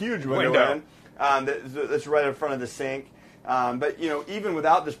put a huge window in that's right in front of the sink. But even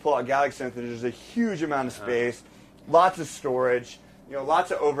without this pull-out galley extension, there's a huge amount of space, lots of storage.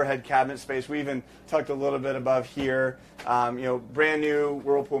 Lots of overhead cabinet space. We even tucked a little bit above here. Brand new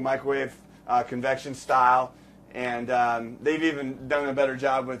Whirlpool microwave, convection style. And they've even done a better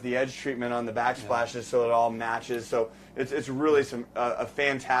job with the edge treatment on the backsplashes so it all matches. So it's really a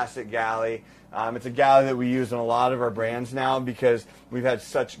fantastic galley. It's a galley that we use in a lot of our brands now because we've had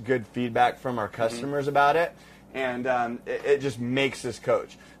such good feedback from our customers about it. And it just makes this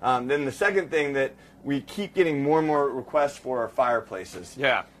coach. Then the second thing that we keep getting more and more requests for are fireplaces.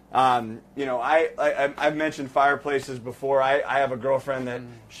 Yeah. I've mentioned fireplaces before. I have a girlfriend that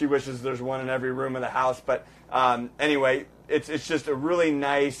she wishes there's one in every room of the house. But anyway, it's just a really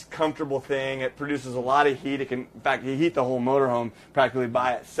nice, comfortable thing. It produces a lot of heat. It can, in fact, heat the whole motorhome practically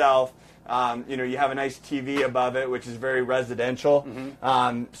by itself. You have a nice TV above it, which is very residential.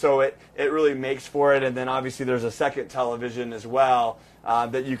 So it really makes for it. And then obviously there's a second television as well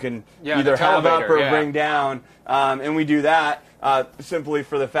that you can either have up or bring down. And we do that simply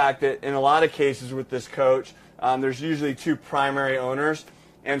for the fact that in a lot of cases with this coach, there's usually 2 primary owners.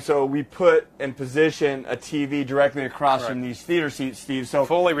 And so we put and position a TV directly across from these theater seats, Steve. So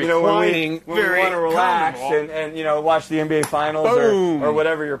fully reclining, when we want to relax and watch the NBA Finals or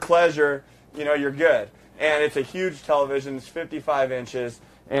whatever your pleasure, you're good. And it's a huge television. It's 55 inches.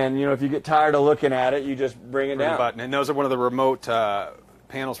 And, if you get tired of looking at it, you just bring it down. Button. And those are one of the remote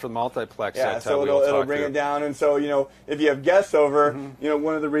panels for the multiplex. Yeah, so it'll bring it down. And so, if you have guests over,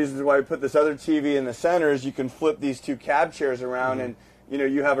 one of the reasons why we put this other TV in the center is you can flip these 2 cab chairs around and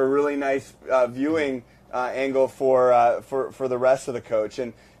you have a really nice viewing angle for the rest of the coach,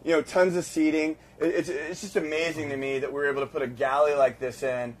 and tons of seating. It's just amazing to me that we're able to put a galley like this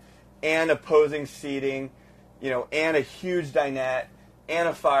in, and opposing seating, and a huge dinette, and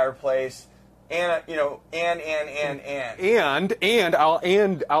a fireplace, and I'll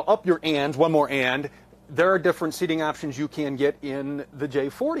up your ands one more and. There are different seating options you can get in the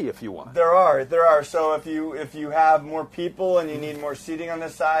J40 if you want. There are. So if you have more people and you need more seating on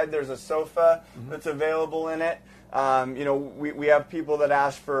this side, there's a sofa that's available in it. We have people that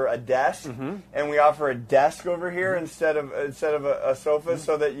ask for a desk, and we offer a desk over here instead of a sofa,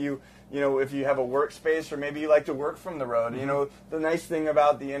 so that if you have a workspace or maybe you like to work from the road. The nice thing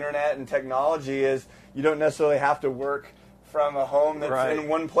about the internet and technology is you don't necessarily have to work from a home that's in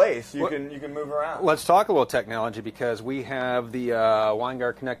one place. You can move around. Let's talk a little technology, because we have the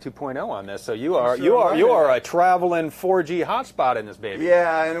Weingart Connect 2.0 on this. So you are a traveling 4G hotspot in this baby.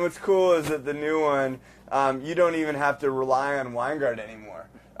 Yeah, and what's cool is that the new one, you don't even have to rely on Weingart anymore.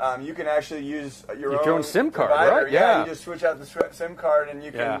 You can actually use your own SIM card, provider. Right? Yeah, you just switch out the SIM card, and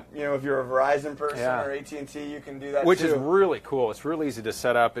you can, if you're a Verizon person or AT&T, you can do that Which is really cool. It's really easy to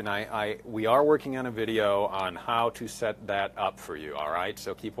set up, and we are working on a video on how to set that up for you, all right?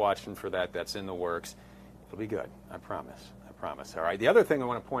 So keep watching for that. That's in the works. It'll be good. I promise. All right. The other thing I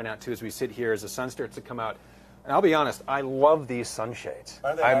want to point out, too, as we sit here, as the sun starts to come out, and I'll be honest, I love these sunshades.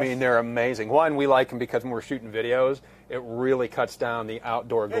 I mean, they're amazing. One, we like them because when we're shooting videos, it really cuts down the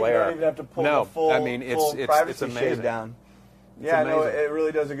outdoor glare. You don't even have to pull the full privacy shade down. Yeah, no, it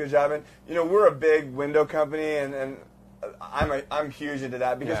really does a good job. And we're a big window company, and I'm huge into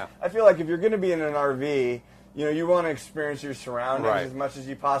that, because I feel like if you're going to be in an RV, you want to experience your surroundings as much as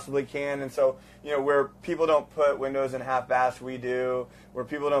you possibly can. And so, where people don't put windows in half baths, we do. Where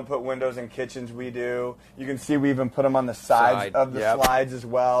people don't put windows in kitchens, we do. You can see we even put them on the sides of the slides as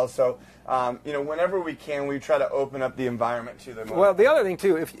well. So, whenever we can, we try to open up the environment to them. Well, the other thing,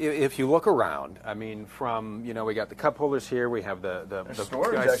 too, if you look around, I mean, from, we got the cup holders here, we have the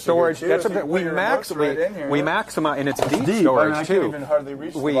storage. That's we maximize, and it's deep storage, I can't even hardly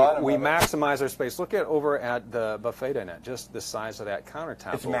reach the bottom we maximize our space. Look at over at the buffet dinette, just the size of that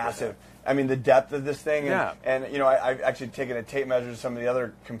countertop. It's massive. I mean, the depth of this thing, and I've actually taken a tape measure to some of the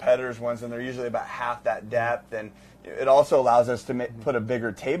other competitors' ones, and they're usually about half that depth, and it also allows us to put a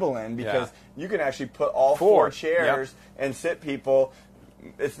bigger table in, because you can actually put all 4 chairs and sit people.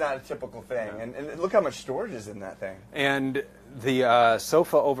 It's not a typical thing, and look how much storage is in that thing. And the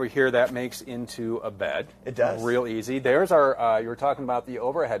sofa over here, that makes into a bed. It does. Real easy. There's our, you were talking about the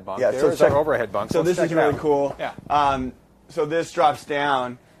overhead bunk. Yeah, there's our overhead bunk. So this is really cool. Yeah. So this drops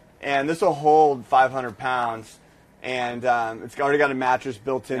down, and this will hold 500 pounds, and it's already got a mattress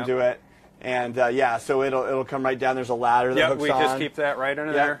built into it. And so it'll come right down. There's a ladder that hooks on. We just keep that right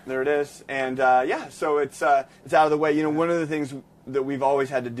under there. There it is. And so it's out of the way. One of the things that we've always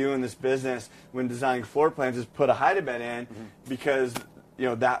had to do in this business when designing floor plans is put a hide-a-bed in, because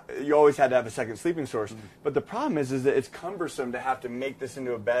that you always had to have a second sleeping source. But the problem is that it's cumbersome to have to make this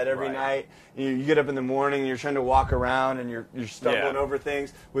into a bed every night. You get up in the morning and you're trying to walk around and you're stumbling over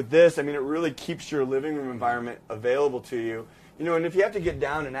things. With this, I mean, it really keeps your living room environment available to you. And if you have to get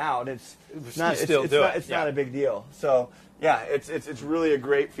down and out, it's not a big deal. So it's really a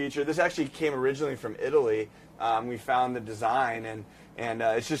great feature. This actually came originally from Italy. We found the design, and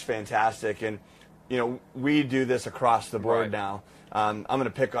it's just fantastic. And we do this across the board now. I'm going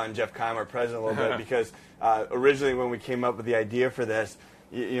to pick on Jeff Keim, our president, a little bit, because originally when we came up with the idea for this,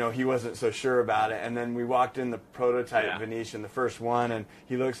 he wasn't so sure about it. And then we walked in the prototype Venetian, the first one, and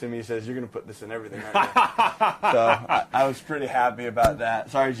he looks at me and says, "You're going to put this in everything, aren't you?" So I was pretty happy about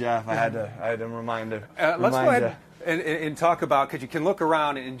that. Sorry, Jeff. I had to remind you. And talk about, because you can look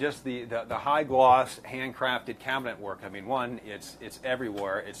around and just the high gloss handcrafted cabinet work. I mean, one, it's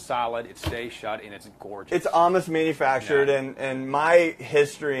everywhere. It's solid. It stays shut, and it's gorgeous. It's almost manufactured, and my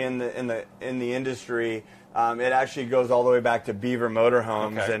history in the industry. It actually goes all the way back to Beaver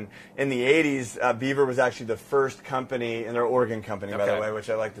Motorhomes, and in the 80s, Beaver was actually the first company, and they're an Oregon company, by the way, which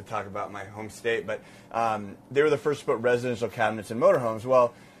I like to talk about in my home state, but they were the first to put residential cabinets in motorhomes.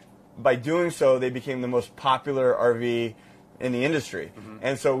 Well, by doing so, they became the most popular RV in the industry,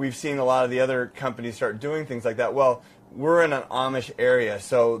 and so we've seen a lot of the other companies start doing things like that. Well, we're in an Amish area,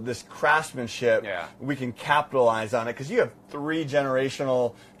 so this craftsmanship, we can capitalize on it because you have 3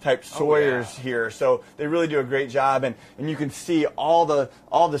 generational type Sawyers here, so they really do a great job, and you can see all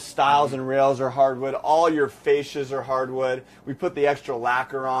the stiles and rails are hardwood, all your fascias are hardwood. We put the extra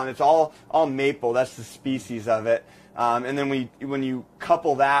lacquer on. It's all maple. That's the species of it, and then when you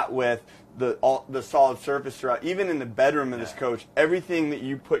couple that with the solid surface throughout, even in the bedroom of this coach, everything that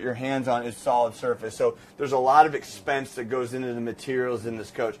you put your hands on is solid surface. So there's a lot of expense that goes into the materials in this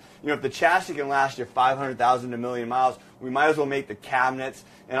coach. You know, if the chassis can last you 500,000 to 1 million miles, we might as well make the cabinets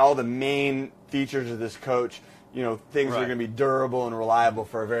and all the main features of this coach, you know, things that are going to be durable and reliable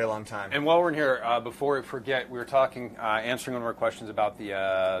for a very long time. And while we're in here, before we forget, we were talking, answering one of our questions about the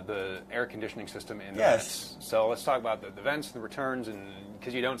air conditioning system in the vents. So let's talk about the vents and the returns, and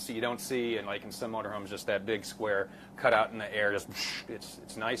because you don't see, and like in some motorhomes, just that big square cut out in the air. Just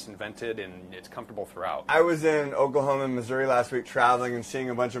it's nice and vented, and it's comfortable throughout. I was in Oklahoma and Missouri last week traveling and seeing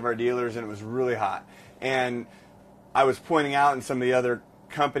a bunch of our dealers, and it was really hot. And I was pointing out in some of the other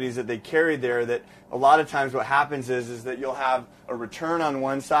companies that they carried there that a lot of times what happens is that you'll have a return on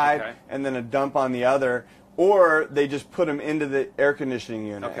one side and then a dump on the other, or they just put them into the air conditioning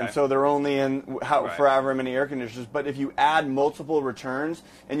unit, and so they're only in for however many air conditioners. But if you add multiple returns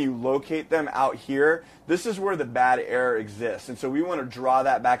and you locate them out here, this is where the bad air exists, and so we want to draw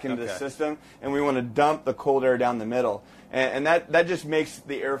that back into the system, and we want to dump the cold air down the middle, and that just makes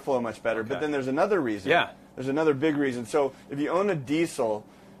the airflow much better. But then there's another reason. There's another big reason. So if you own a diesel,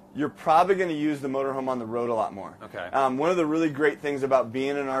 you're probably going to use the motorhome on the road a lot more. One of the really great things about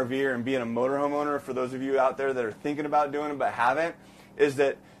being an RVer and being a motorhome owner, for those of you out there that are thinking about doing it but haven't, is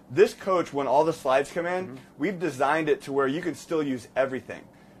that this coach, when all the slides come in, we've designed it to where you can still use everything.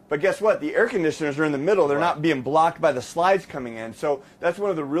 But guess what? The air conditioners are in the middle. They're not being blocked by the slides coming in. So that's one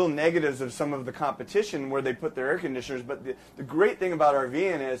of the real negatives of some of the competition where they put their air conditioners. But the great thing about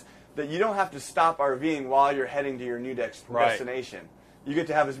RVing is that you don't have to stop RVing while you're heading to your new destination. You get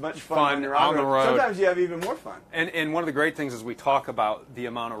to have as much fun when you're on the road. Sometimes you have even more fun. And one of the great things as we talk about the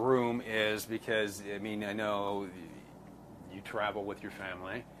amount of room is because, I mean, I know you travel with your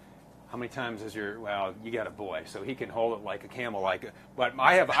family. How many times is well, you got a boy, so he can hold it like a camel, but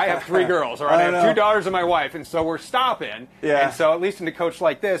I have 3 girls, or I have 2 daughters and my wife, and so we're stopping. And so at least in a coach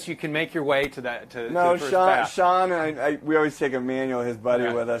like this, you can make your way to that. Sean and we always take Emmanuel, his buddy,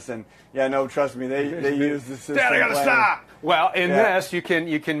 with us, and trust me, they use the system. Dad, I gotta stop. Well, in this, you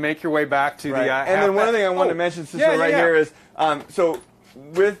can make your way back to the. And then one thing I wanted to mention, sister, here is so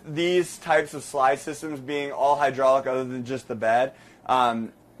with these types of slide systems being all hydraulic, other than just the bed.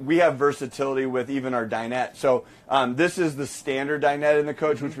 We have versatility with even our dinette. So this is the standard dinette in the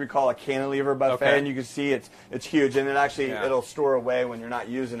coach, which we call a cantilever buffet, and you can see it's huge, and it'll store away when you're not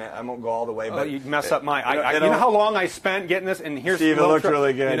using it. I won't go all the way, but you mess up mine. You know how long I spent getting this, and here's Steve, it looked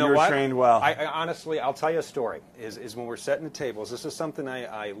really good. You were trained well. I honestly, I'll tell you a story. Is when we're setting the tables. This is something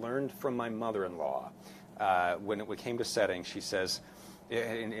I learned from my mother-in-law when it came to setting. She says,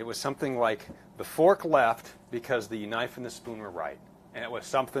 and it was something like the fork left because the knife and the spoon were right. And it was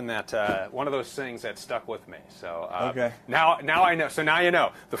something that, one of those things that stuck with me. So now I know. So now you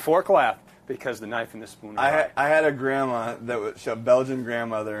know. The fork left because the knife and the spoon were right. I had a grandma that was a Belgian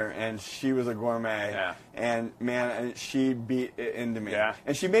grandmother, and she was a gourmet. And, man, she beat it into me.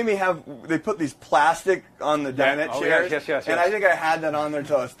 And she made me they put these plastic on the dinette chairs. Yes. And I think I had that on there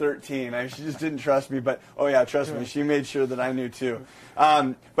until I was 13. She just didn't trust me. But, trust me, she made sure that I knew, too.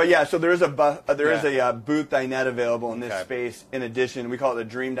 So there is a booth dinette available in this space. In addition, we call it a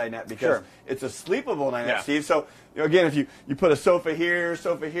dream dinette because it's a sleepable dinette, Steve. So again, if you put a sofa here,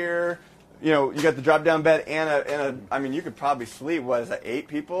 you got the drop-down bed and I mean, you could probably sleep. What is that? 8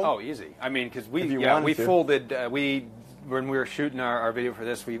 people? Oh, easy. I mean, because we folded. When we were shooting our video for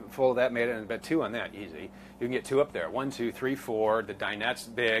this, we folded that, made it into bed 2 on that. Easy. You can get 2 up there. 1, 2, 3, 4. The dinette's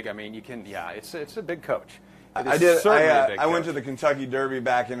big. I mean, you can. It's a big coach. I went to the Kentucky Derby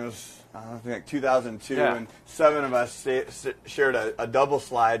back in, it was, I think, like 2002, and 7 of us shared a double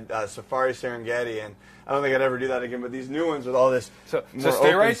slide, Safari Serengeti, and I don't think I'd ever do that again. But these new ones with all this So more stay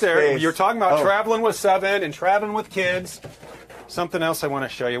open right there. space. You're talking about traveling with 7 and traveling with kids. Something else I want to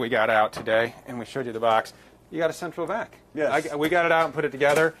show you we got out today, and we showed you the box. You got a central vac. Yes. We got it out and put it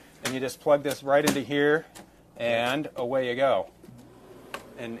together, and you just plug this right into here, and away you go.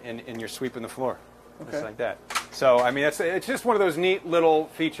 And you're sweeping the floor. Okay. Just like that. So, I mean, it's just one of those neat little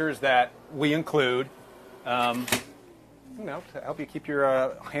features that we include. To help you keep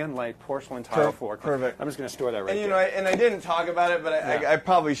your hand-laid porcelain tile floor. Perfect. I'm just going to store that right and, there. And I didn't talk about it, but I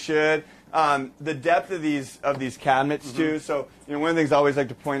probably should. The depth of these cabinets too. So one of the things I always like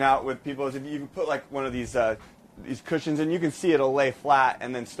to point out with people is if you put like one of these cushions in, you can see it'll lay flat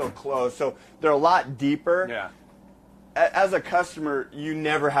and then still close. So they're a lot deeper. Yeah. As a customer, you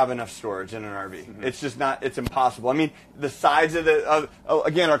never have enough storage in an RV. It's just not. It's impossible. I mean, the sides of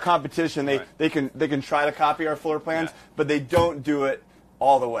again, our competition, they can try to copy our floor plans, but they don't do it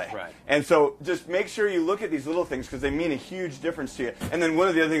all the way. Right. And so just make sure you look at these little things because they mean a huge difference to you. And then one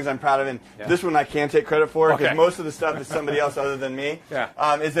of the other things I'm proud of, and this one I can take credit for because most of the stuff is somebody else other than me,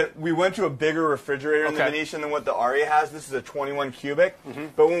 is that we went to a bigger refrigerator in the Venetian than what the Aria has. This is a 21 cubic.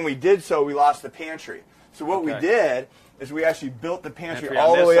 But when we did so, we lost the pantry. So what we did is we actually built the pantry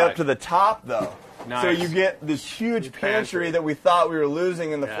all the way up to the top, though. Nice. So you get this huge pantry that we thought we were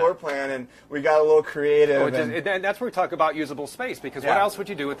losing in the floor plan, and we got a little creative. And that's where we talk about usable space, because what else would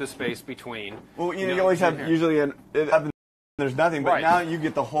you do with the space between? Well, you always have there's nothing, but now you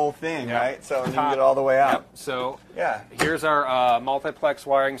get the whole thing, right? So you can get all the way out. So here's our multiplex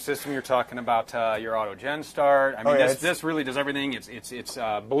wiring system. You're talking about your auto gen start. I mean, this really does everything. It's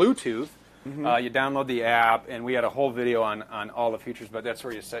Bluetooth. You download the app, and we had a whole video on all the features, but that's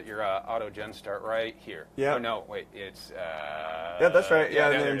where you set your auto gen start right here. Yeah. Oh, no, wait, it's... that's right. Yeah,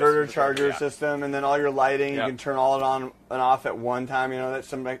 the inverter charger system, and then all your lighting, you can turn all it on and off at one time. That's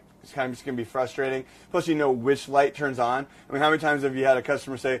sometimes going to be frustrating. Plus, you know which light turns on. I mean, how many times have you had a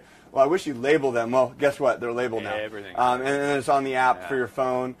customer say, well, I wish you'd label them. Well, guess what? They're labeled now. Everything. And then it's on the app for your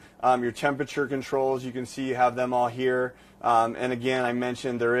phone. Your temperature controls, you can see you have them all here. And again, I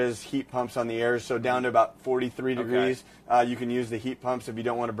mentioned there is heat pumps on the air, so down to about 43 degrees, you can use the heat pumps if you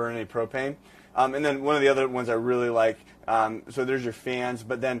don't want to burn any propane. And then one of the other ones I really like, so there's your fans,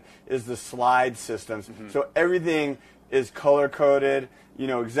 but then is the slide systems. So everything is color-coded. You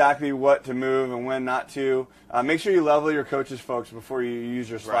know exactly what to move and when not to. Make sure you level your coaches, folks, before you use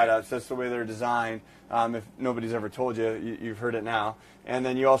your slide outs. That's the way they're designed. If nobody's ever told you, you've heard it now. And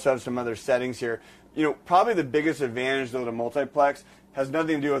then you also have some other settings here. Probably the biggest advantage, though, to multiplex has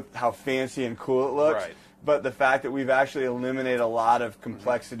nothing to do with how fancy and cool it looks, but the fact that we've actually eliminated a lot of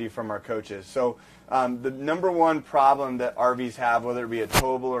complexity from our coaches. So the number one problem that RVs have, whether it be a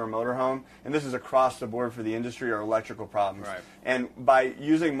towable or a motorhome, and this is across the board for the industry, are electrical problems. And by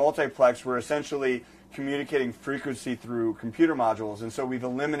using multiplex, we're essentially communicating frequency through computer modules, and so we've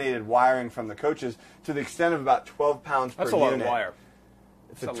eliminated wiring from the coaches to the extent of about 12 pounds per unit. That's a lot of wire.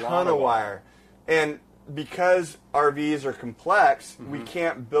 It's a ton of wire. And because RVs are complex, we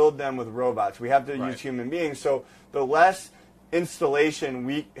can't build them with robots. We have to use human beings. So the less installation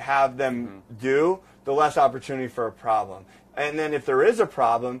we have them do, the less opportunity for a problem. And then if there is a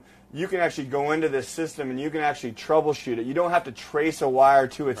problem, you can actually go into this system and you can actually troubleshoot it. You don't have to trace a wire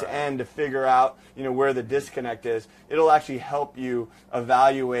to its end to figure out, where the disconnect is. It'll actually help you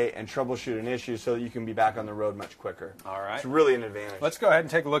evaluate and troubleshoot an issue so that you can be back on the road much quicker. All right. It's really an advantage. Let's go ahead and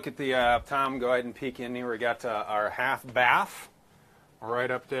take a look at the, Tom, go ahead and peek in here. We got our half bath right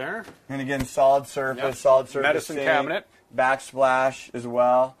up there. And again, solid surface, solid surface medicine sink, cabinet. Backsplash as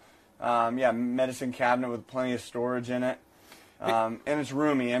well. Medicine cabinet with plenty of storage in it. And it's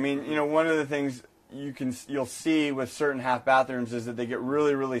roomy. I mean, one of the things you'll see with certain half bathrooms is that they get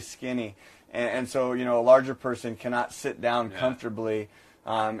really, really skinny. And so, a larger person cannot sit down comfortably.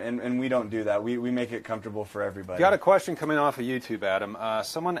 And we don't do that. We make it comfortable for everybody. Got a question coming off of YouTube, Adam.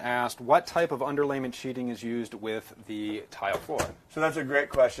 Someone asked, what type of underlayment sheeting is used with the tile floor? So that's a great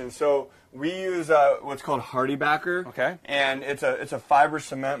question. So we use what's called Hardy Backer. Okay. And it's a fiber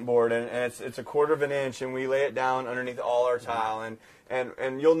cement board, and it's a 1/4 of an inch, and we lay it down underneath all our tile.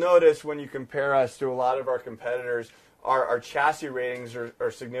 And you'll notice when you compare us to a lot of our competitors, our chassis ratings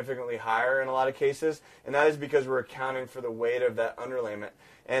are significantly higher in a lot of cases, and that is because we're accounting for the weight of that underlayment.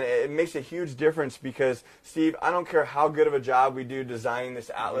 And it makes a huge difference because, Steve, I don't care how good of a job we do designing this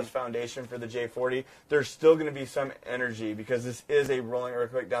Atlas foundation for the J40, there's still going to be some energy because this is a rolling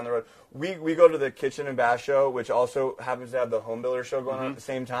earthquake down the road. We go to the Kitchen and Bath Show, which also happens to have the Home Builder Show going on at the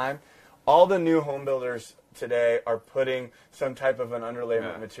same time. All the new home builders today are putting some type of an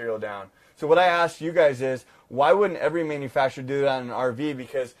underlayment material down. So what I asked you guys is, why wouldn't every manufacturer do that on an RV?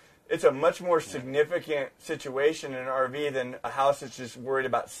 Because it's a much more significant situation in an RV than a house that's just worried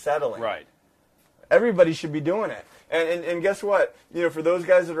about settling. Right. Everybody should be doing it. And guess what? You know, for those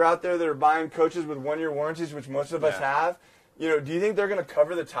guys that are out there that are buying coaches with 1-year warranties, which most of us have, you know, do you think they're going to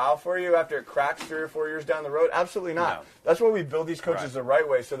cover the tile for you after it cracks 3 or 4 years down the road? Absolutely not. No. That's why we build these coaches the right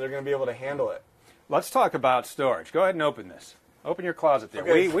way, so they're going to be able to handle it. Let's talk about storage. Go ahead and open this. Open your closet there.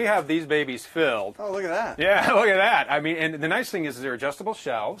 Okay. We have these babies filled. Oh, look at that. Yeah, look at that. I mean, and the nice thing is they're adjustable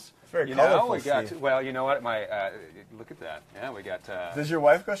shelves. It's very you colorful, know, we got Steve. well, you know what? Look at that. Yeah, we got. Does your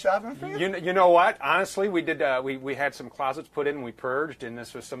wife go shopping for you? You know what? Honestly, we did. We had some closets put in, and we purged, and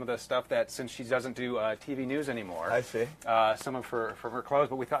this was some of the stuff that, since she doesn't do TV news anymore, I see. Some of her clothes.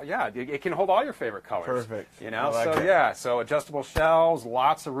 But we thought, it can hold all your favorite colors. Perfect. You know, I like it. so adjustable shelves,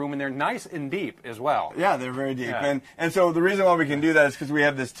 lots of room in there, nice and deep as well. Yeah, they're very deep. Yeah. And so the reason why we can do that is because we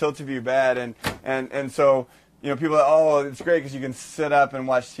have this tilt-a-view bed, and so, you know, people are, oh, it's great because you can sit up and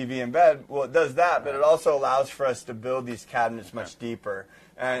watch TV in bed. Well, it does that, but it also allows for us to build these cabinets much deeper.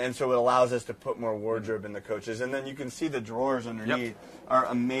 And so it allows us to put more wardrobe in the coaches. And then you can see the drawers underneath are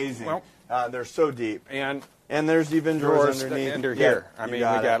amazing. Well, they're so deep. And there's even drawers underneath. Under here. Yeah, I mean, we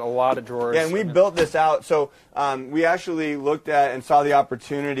got a lot of drawers. Yeah, and we built this out. So we actually looked at and saw the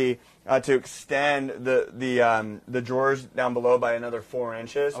opportunity to extend the drawers down below by another 4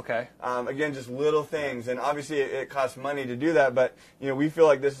 inches. Okay. Again, just little things, and obviously it costs money to do that. But you know, we feel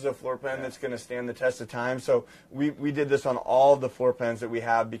like this is a floor plan that's going to stand the test of time. So we did this on all of the floor plans that we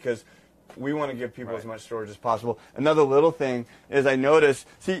have because we want to give people as much storage as possible. Another little thing is I noticed.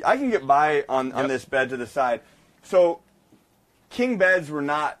 See, I can get by on this bed to the side. So king beds were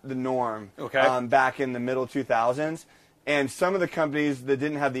not the norm back in the middle 2000s. And some of the companies that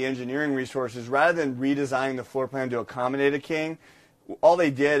didn't have the engineering resources, rather than redesigning the floor plan to accommodate a king, all they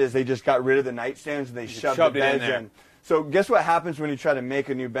did is they just got rid of the nightstands and they shoved the beds in. So guess what happens when you try to make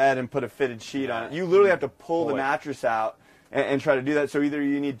a new bed and put a fitted sheet on it? You literally have to pull the mattress out and try to do that. So either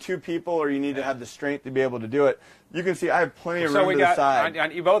you need 2 people or you need to have the strength to be able to do it. You can see I have plenty of room to the side.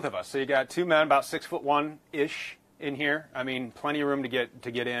 On both of us. So you got 2 men, about 6'1" in here. I mean, plenty of room to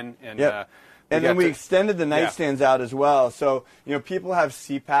get in. And and then we extended the nightstands out as well. So, you know, people have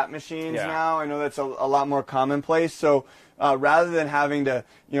CPAP machines now. I know that's a lot more commonplace. So rather than having to,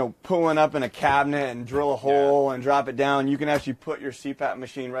 you know, put one up in a cabinet and drill a hole and drop it down, you can actually put your CPAP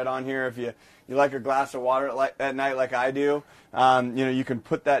machine right on here. If you like a glass of water at night like I do, you know, you can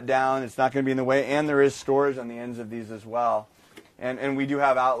put that down. It's not going to be in the way. And there is storage on the ends of these as well. And we do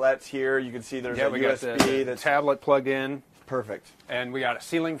have outlets here. You can see there's a USB. Got the tablet plugged in. Perfect. And we got a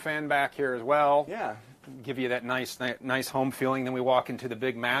ceiling fan back here as well. Yeah. Give you that nice home feeling. Then we walk into the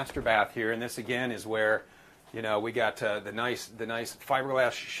big master bath here, and this again is where, you know, we got the nice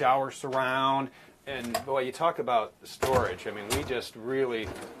fiberglass shower surround. And boy, you talk about storage. I mean, we just really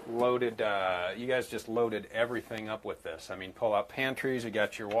loaded. You guys just loaded everything up with this. I mean, pull out pantries. You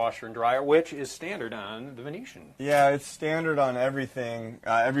got your washer and dryer, which is standard on the Venetian. Yeah, it's standard on everything.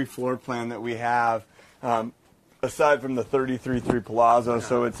 Every floor plan that we have. Aside from the 33.3 Palazzo,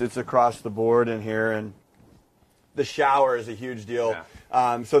 so it's across the board in here, and the shower is a huge deal.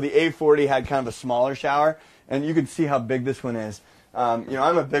 Yeah. So the A40 had kind of a smaller shower, and you can see how big this one is. You know,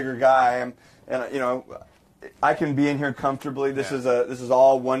 I'm a bigger guy, and you know, I can be in here comfortably. This is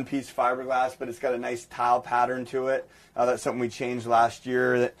all one-piece fiberglass, but it's got a nice tile pattern to it. That's something we changed last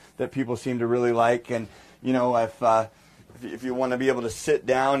year that people seem to really like, and you know, if you want to be able to sit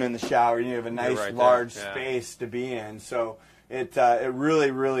down in the shower, you have a nice large space to be in. So it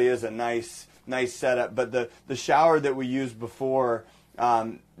really, really is a nice setup. But the shower that we used before,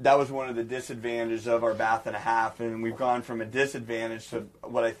 that was one of the disadvantages of our bath and a half, and we've gone from a disadvantage to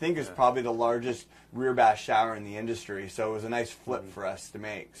what I think is probably the largest rear bath shower in the industry. So it was a nice flip for us to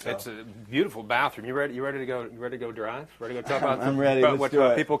make. So. It's a beautiful bathroom. You ready to go? You ready to go drive? Ready to go talk about? I'm ready. About Let's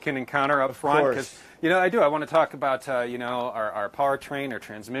what people can encounter up front? Because you know, I do. I want to talk about you know, our powertrain, our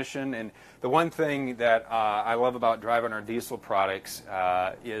transmission, and the one thing that I love about driving our diesel products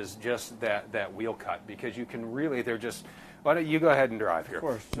is just that wheel cut, because you can really, they're just. Why don't you go ahead and drive here? Of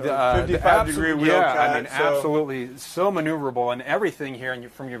course. So 55-degree wheel cut. I mean, absolutely so maneuverable, and everything here, and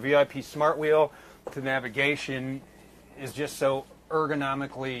from your VIP smart wheel to navigation, is just so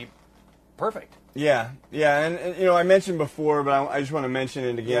ergonomically perfect. Yeah, and you know, I mentioned before, but I just want to mention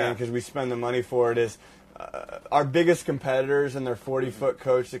it again because we spend the money for it. Is our biggest competitors and their 40-foot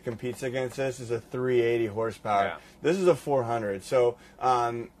coach that competes against us is a 380 horsepower. Yeah. This is a 400, so.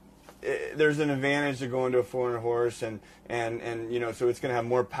 There's an advantage to going to a 400 horse, and you know, so it's going to have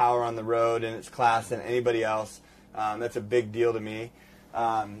more power on the road in its class than anybody else. That's a big deal to me.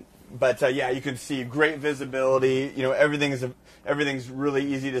 But yeah, you can see great visibility. You know, everything's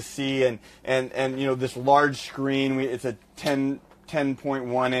really easy to see, and you know, this large screen. It's a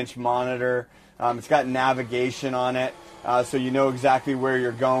 10.1 inch monitor. It's got navigation on it, so you know exactly where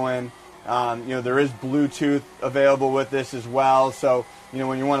you're going. You know, there is Bluetooth available with this as well. So you know,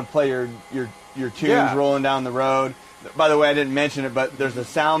 when you want to play your tunes rolling down the road. By the way, I didn't mention it, but there's a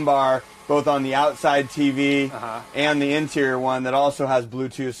sound bar both on the outside TV and the interior one that also has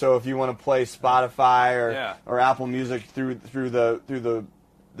Bluetooth. So if you want to play Spotify or Apple Music through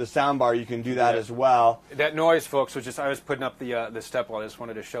the sound bar, you can do that as well. That noise, folks, was just, I was putting up the step wall. I just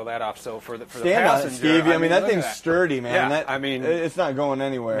wanted to show that off. So for the passenger, on it, Stevie. I mean, that thing's sturdy, man. Yeah, I mean, it's not going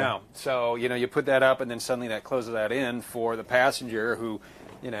anywhere. No. So you know, you put that up, and then suddenly that closes that in for the passenger who.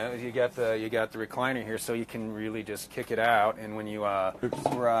 You know, you got the recliner here, so you can really just kick it out, and when you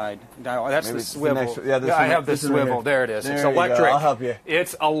ride, now that's the swivel. I have the swivel. Right, there it is. It's electric. I'll help you.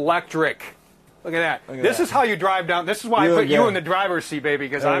 It's electric. Look at that. This is how you drive down. This is why I put you in the driver's seat, baby,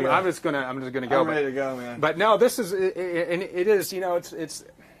 because I'm just gonna go. I'm ready to go, man. But no, this is and it is. You know, it's.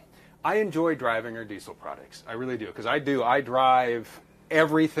 I enjoy driving our diesel products. I really do, because I drive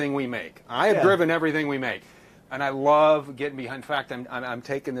everything we make. I have driven everything we make. And I love getting behind. In fact, I'm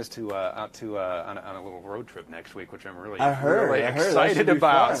taking this out to on a little road trip next week, which I'm really excited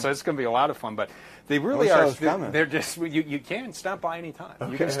about. So it's going to be a lot of fun. But they really are. They're just you can stop by any time.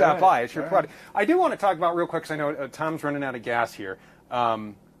 You can stop by. It's your product. I do want to talk about real quick, because I know Tom's running out of gas here.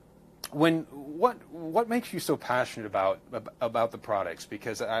 What makes you so passionate about the products?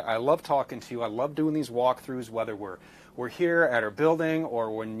 Because I love talking to you. I love doing these walkthroughs, whether we're here at our building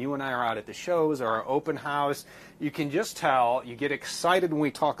or when you and I are out at the shows or our open house. You can just tell you get excited when we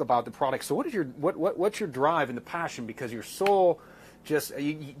talk about the products. So what's your drive and the passion? Because your soul just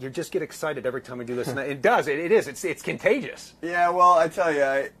you just get excited every time we do this. And it does. It's contagious. Yeah. Well, I tell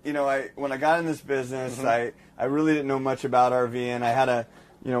you, when I got in this business, I really didn't know much about RVing. I had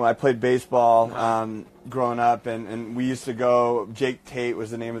I played baseball growing up, and we used to go. Jake Tate was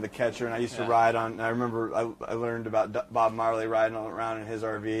the name of the catcher, and I used to ride on. I remember I learned about Bob Marley riding around in his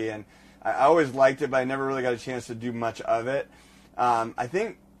RV, and I always liked it, but I never really got a chance to do much of it. I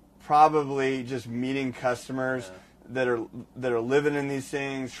think probably just meeting customers that are living in these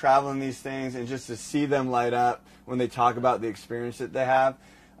things, traveling these things, and just to see them light up when they talk about the experience that they have.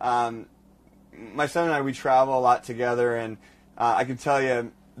 My son and I, we travel a lot together, and I can tell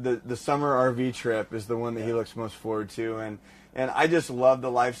you the summer RV trip is the one that he looks most forward to, and I just love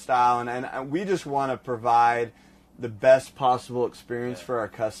the lifestyle, and we just want to provide the best possible experience for our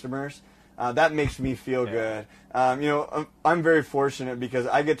customers. That makes me feel good. I'm very fortunate because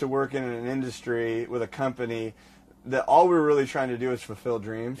I get to work in an industry with a company that all we're really trying to do is fulfill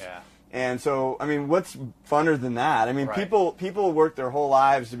dreams. Yeah. And so, I mean, what's funner than that? I mean, people work their whole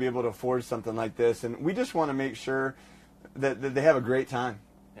lives to be able to afford something like this, and we just want to make sure that they have a great time.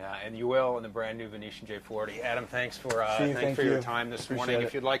 Yeah, and you will in the brand new Venetian J40. Adam, thanks for your time this morning.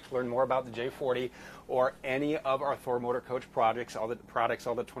 If you'd like to learn more about the J40 or any of our Thor Motor Coach projects, all the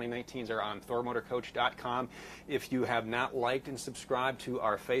 2019s are on thormotorcoach.com. If you have not liked and subscribed to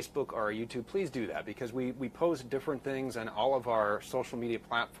our Facebook or our YouTube, please do that, because we post different things on all of our social media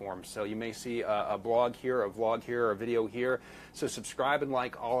platforms. So you may see a blog here, a vlog here, a video here. So subscribe and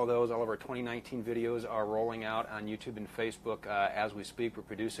like all of those. All of our 2019 videos are rolling out on YouTube and Facebook as we speak. We're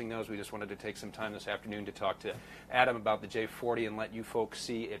producing those. We just wanted to take some time this afternoon to talk to Adam about the J40 and let you folks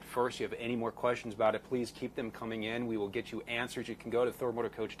see it first. If you have any more questions about it, please keep them coming in. We will get you answers. You can go to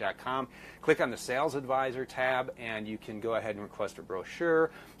thormotorcoach.com, click on the Sales Advisor tab, and you can go ahead and request a brochure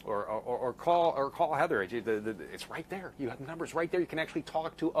or call Heather. It's right there. You have the numbers right there. You can actually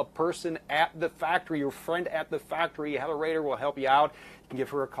talk to a person at the factory, your friend at the factory. Heather Rader will help you out. You can give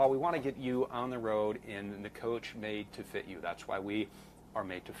her a call. We want to get you on the road in the coach made to fit you. That's why we are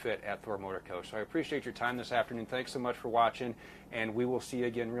made to fit at Thor Motor Coach. So I appreciate your time this afternoon. Thanks so much for watching, and we will see you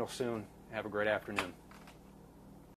again real soon. Have a great afternoon.